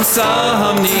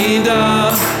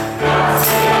kamsahamnida.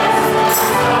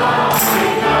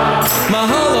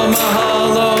 Mahalo,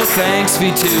 mahalo, thanks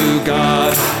be to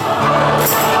God.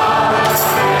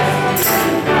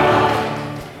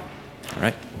 All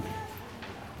right.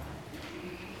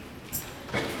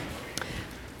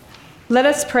 Let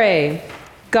us pray.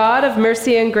 God of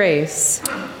mercy and grace,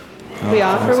 we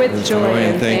offer with joy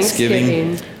and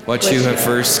thanksgiving what you have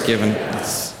first given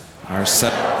us, our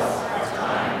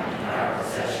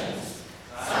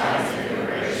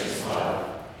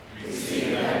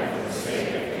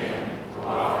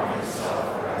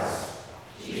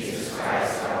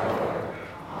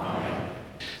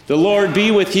The Lord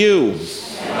be with you.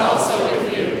 And also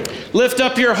with you. Lift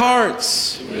up your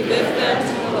hearts. We lift them to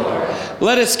the Lord.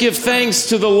 Let us give thanks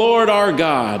to the Lord our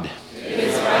God. It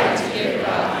is right to give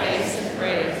God thanks and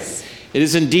praise. It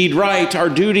is indeed right, our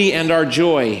duty and our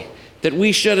joy, that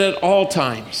we should at all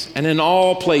times and in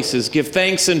all places give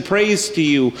thanks and praise to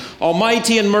you,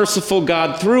 Almighty and merciful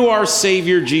God, through our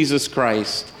Savior Jesus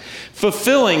Christ.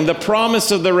 Fulfilling the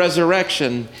promise of the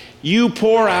resurrection, you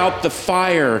pour out the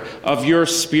fire of your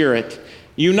Spirit,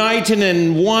 uniting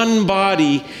in one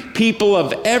body people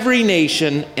of every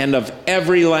nation and of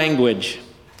every language.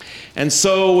 And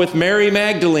so with Mary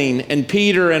Magdalene and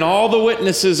Peter and all the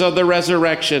witnesses of the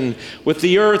resurrection, with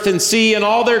the earth and sea and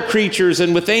all their creatures,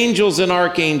 and with angels and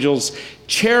archangels,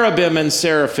 cherubim and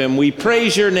seraphim, we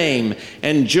praise your name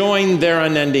and join their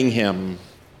unending hymn.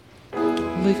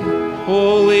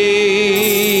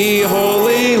 Holy,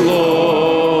 holy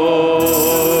Lord,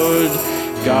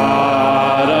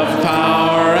 God of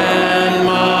power and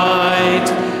might,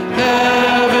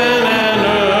 heaven and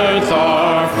earth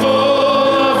are full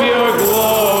of your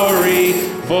glory,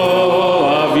 full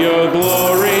of your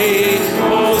glory.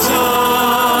 Hosanna,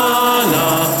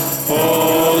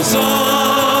 Hosanna,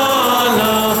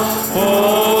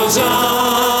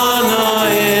 Hosanna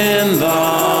in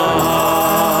the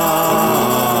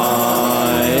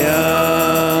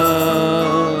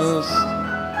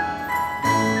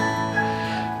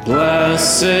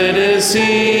Blessed is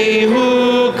he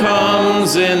who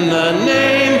comes in the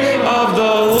name of the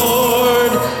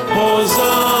Lord.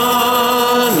 Hosanna,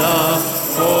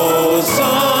 Hosanna,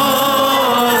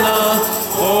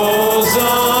 Hosanna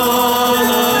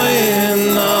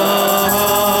in the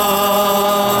highest.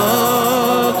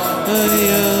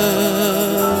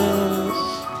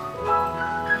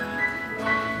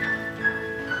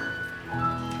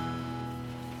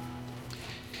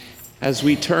 As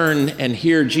we turn and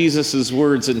hear Jesus'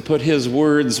 words and put his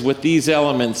words with these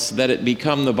elements, that it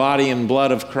become the body and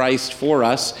blood of Christ for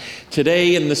us,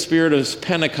 today in the spirit of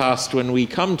Pentecost, when we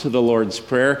come to the Lord's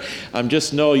Prayer,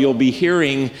 just know you'll be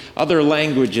hearing other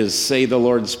languages say the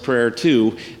Lord's Prayer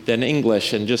too than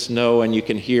English, and just know and you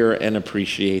can hear and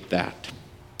appreciate that.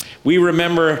 We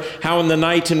remember how in the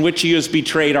night in which he was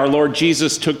betrayed, our Lord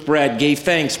Jesus took bread, gave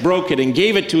thanks, broke it, and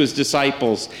gave it to his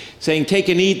disciples, saying, "Take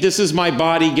and eat, this is my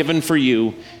body given for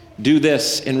you. Do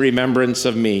this in remembrance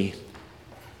of me."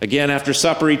 Again, after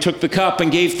supper, he took the cup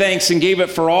and gave thanks and gave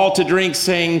it for all to drink,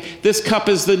 saying, "This cup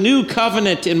is the new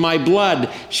covenant in my blood,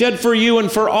 shed for you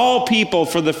and for all people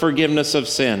for the forgiveness of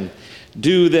sin.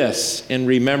 Do this in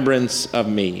remembrance of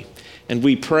me." And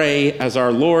we pray as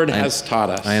our Lord has taught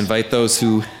us. I invite those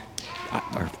who...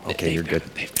 Okay, you're good.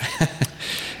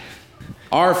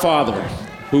 Our Father,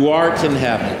 who art in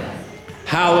heaven,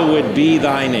 hallowed be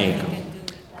thy name.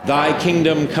 Thy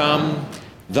kingdom come,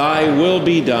 thy will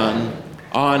be done,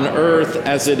 on earth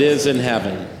as it is in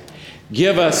heaven.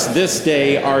 Give us this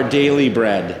day our daily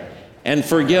bread, and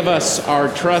forgive us our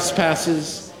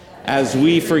trespasses, as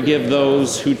we forgive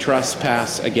those who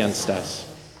trespass against us.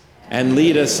 And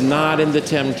lead us not into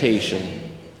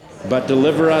temptation, but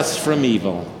deliver us from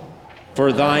evil.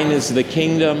 For thine is the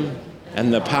kingdom,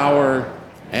 and the power,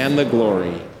 and the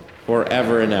glory,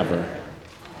 forever and ever.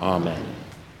 Amen.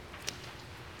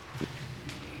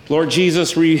 Lord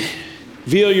Jesus,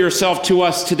 reveal yourself to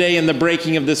us today in the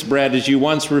breaking of this bread as you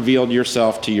once revealed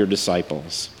yourself to your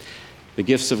disciples. The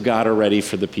gifts of God are ready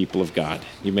for the people of God.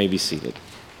 You may be seated.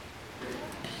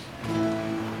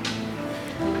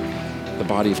 The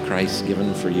body of Christ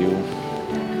given for you.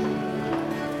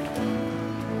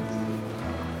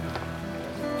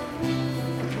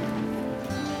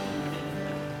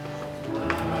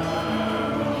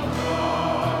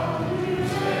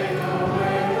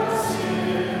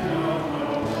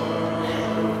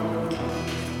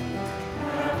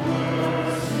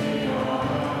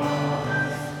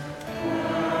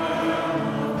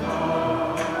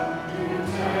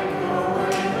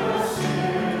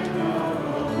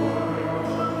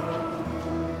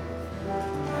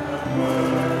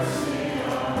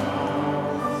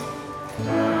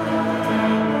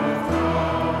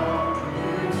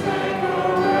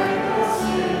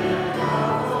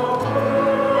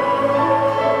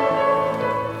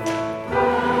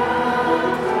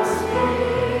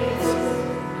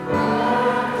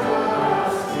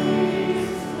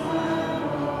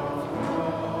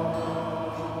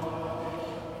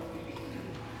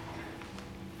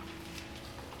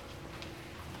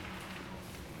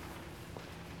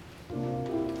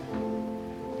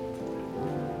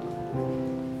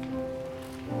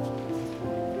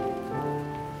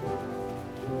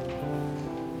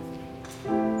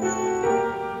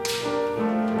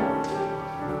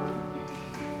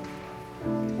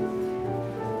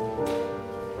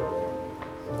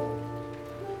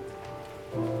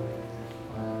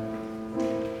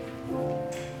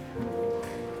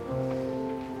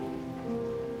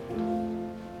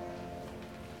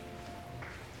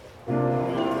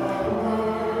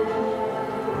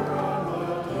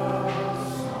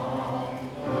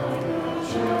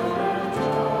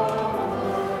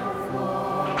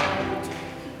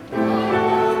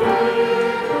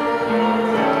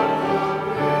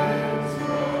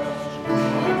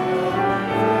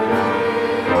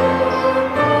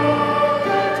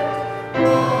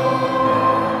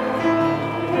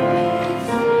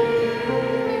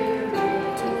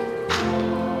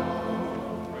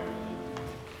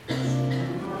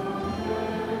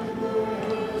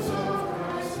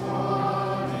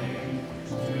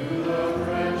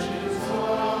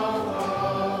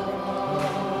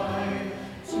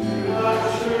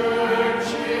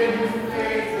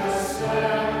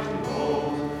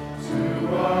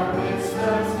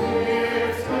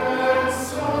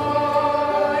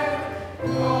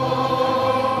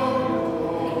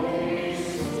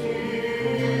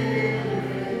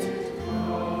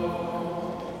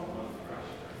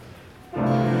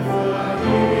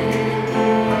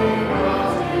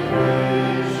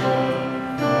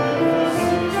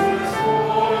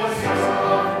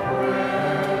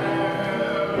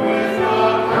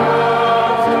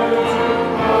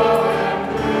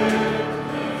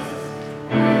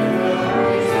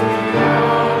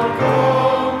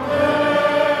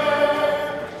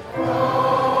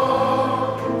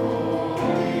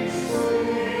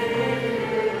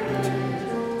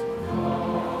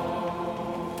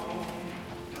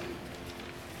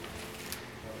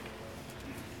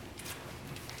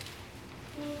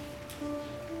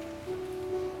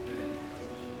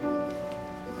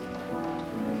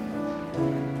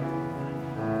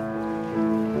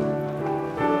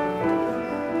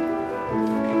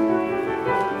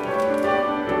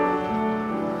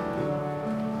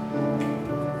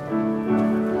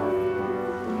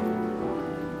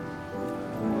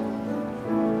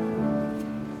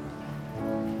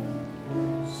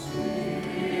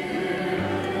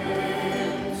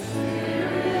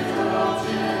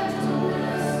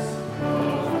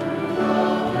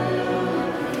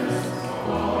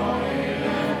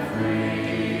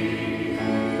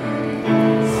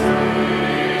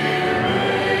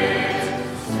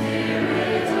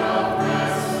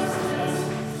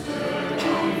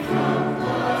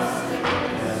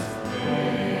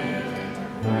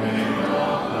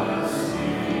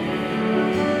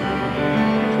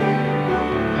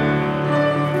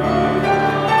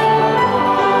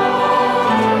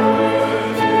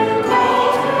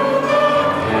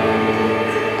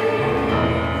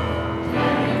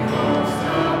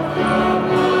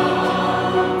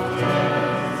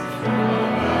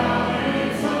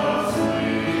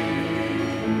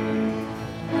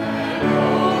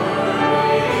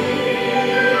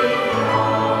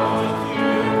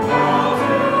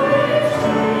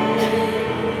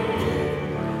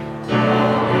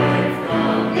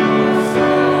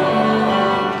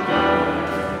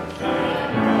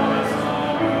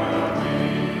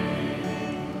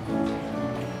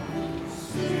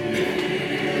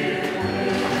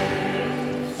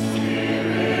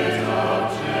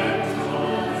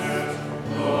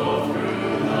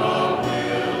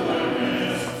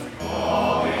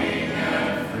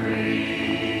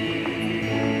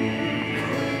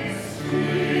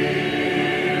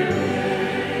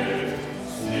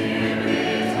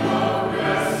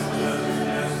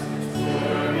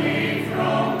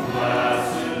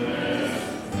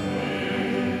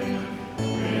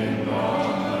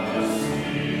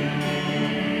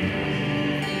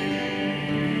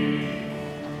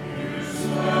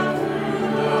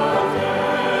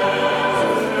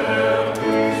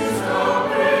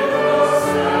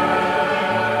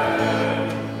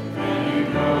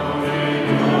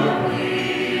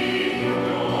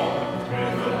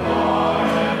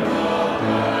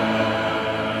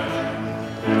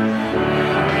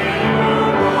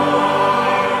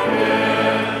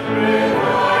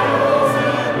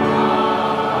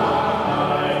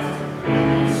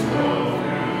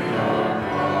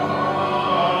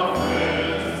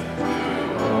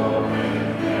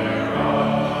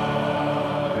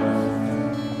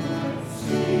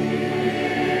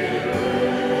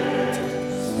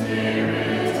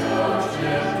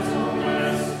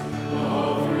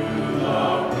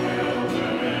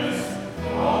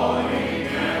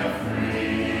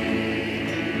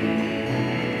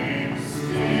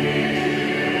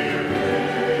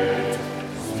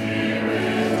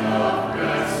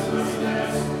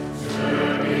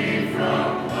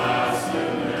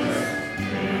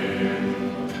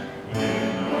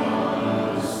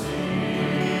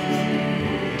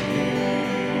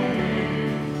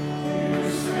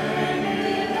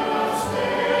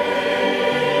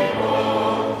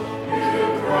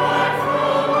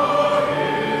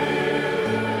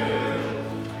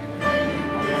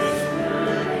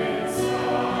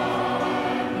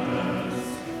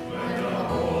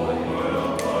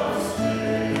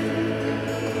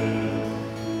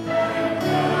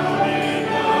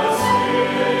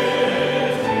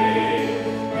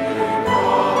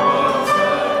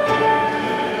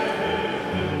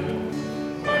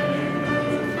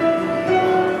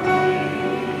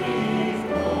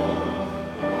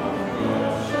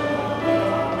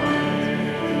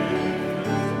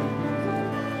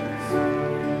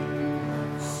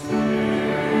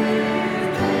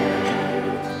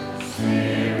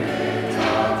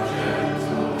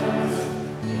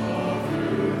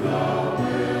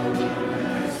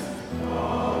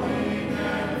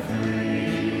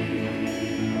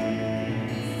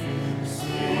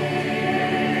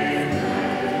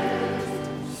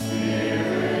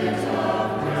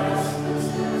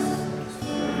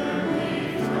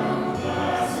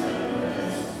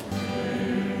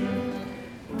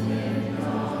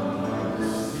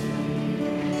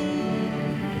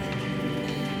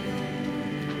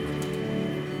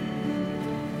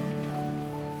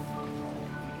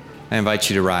 I invite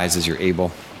you to rise as you're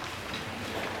able.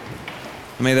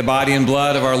 May the body and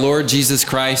blood of our Lord Jesus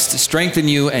Christ strengthen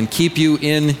you and keep you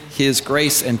in his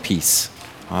grace and peace.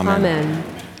 Amen. Amen.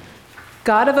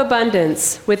 God of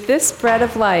abundance, with this bread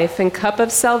of life and cup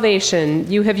of salvation,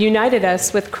 you have united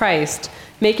us with Christ,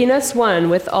 making us one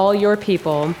with all your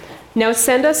people. Now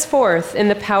send us forth in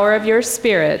the power of your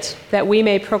Spirit, that we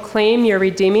may proclaim your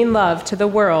redeeming love to the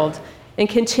world and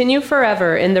continue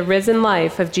forever in the risen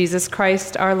life of Jesus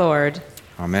Christ our Lord.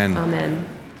 Amen. Amen.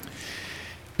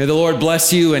 May the Lord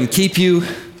bless you and keep you.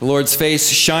 The Lord's face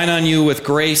shine on you with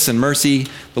grace and mercy.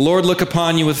 The Lord look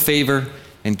upon you with favor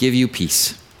and give you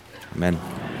peace. Amen.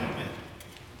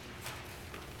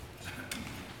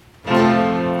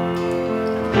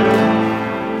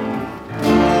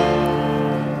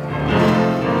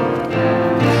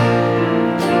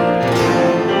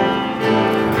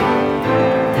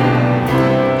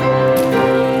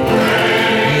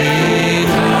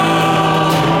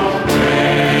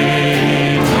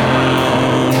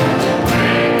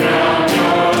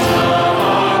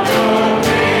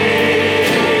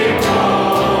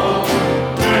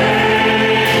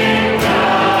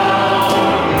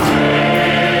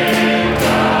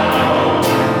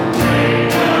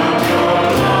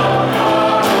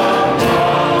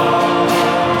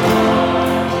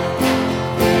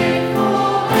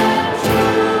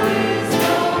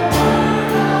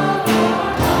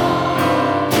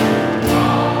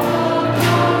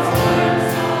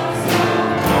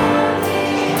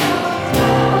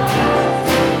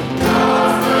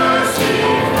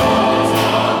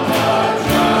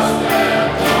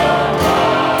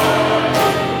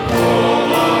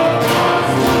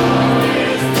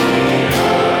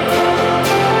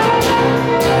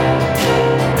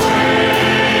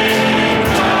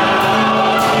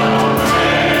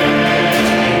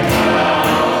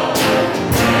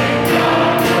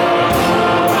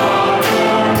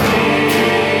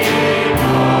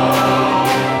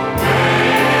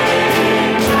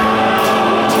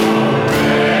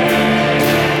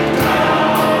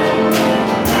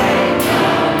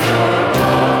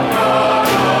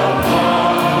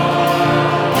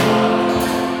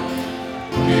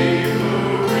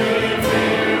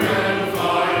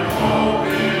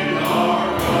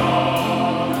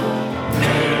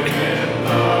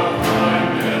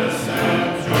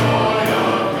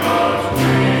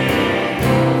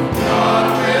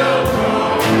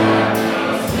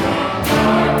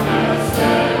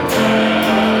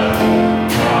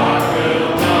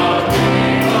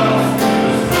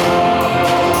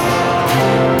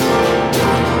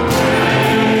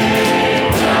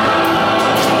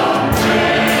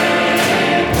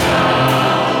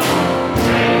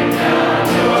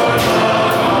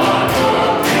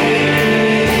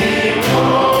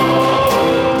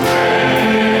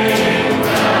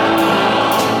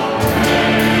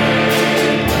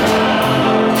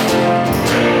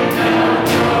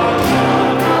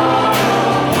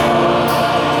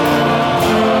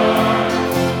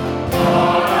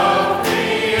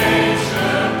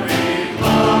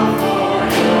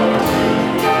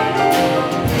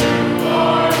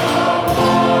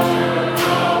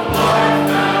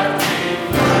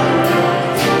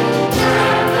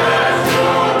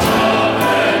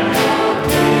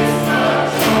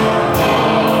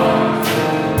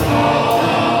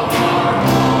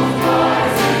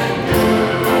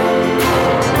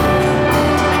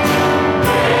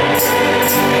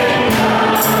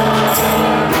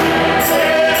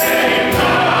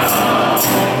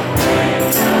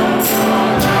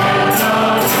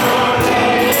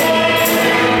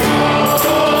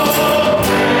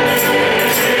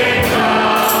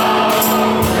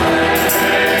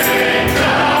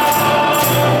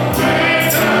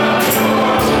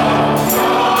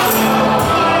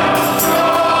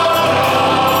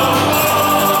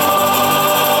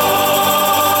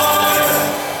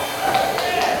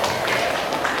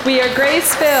 We are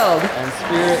grace-filled And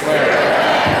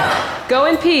spirit-led. Go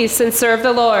in peace and serve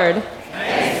the Lord.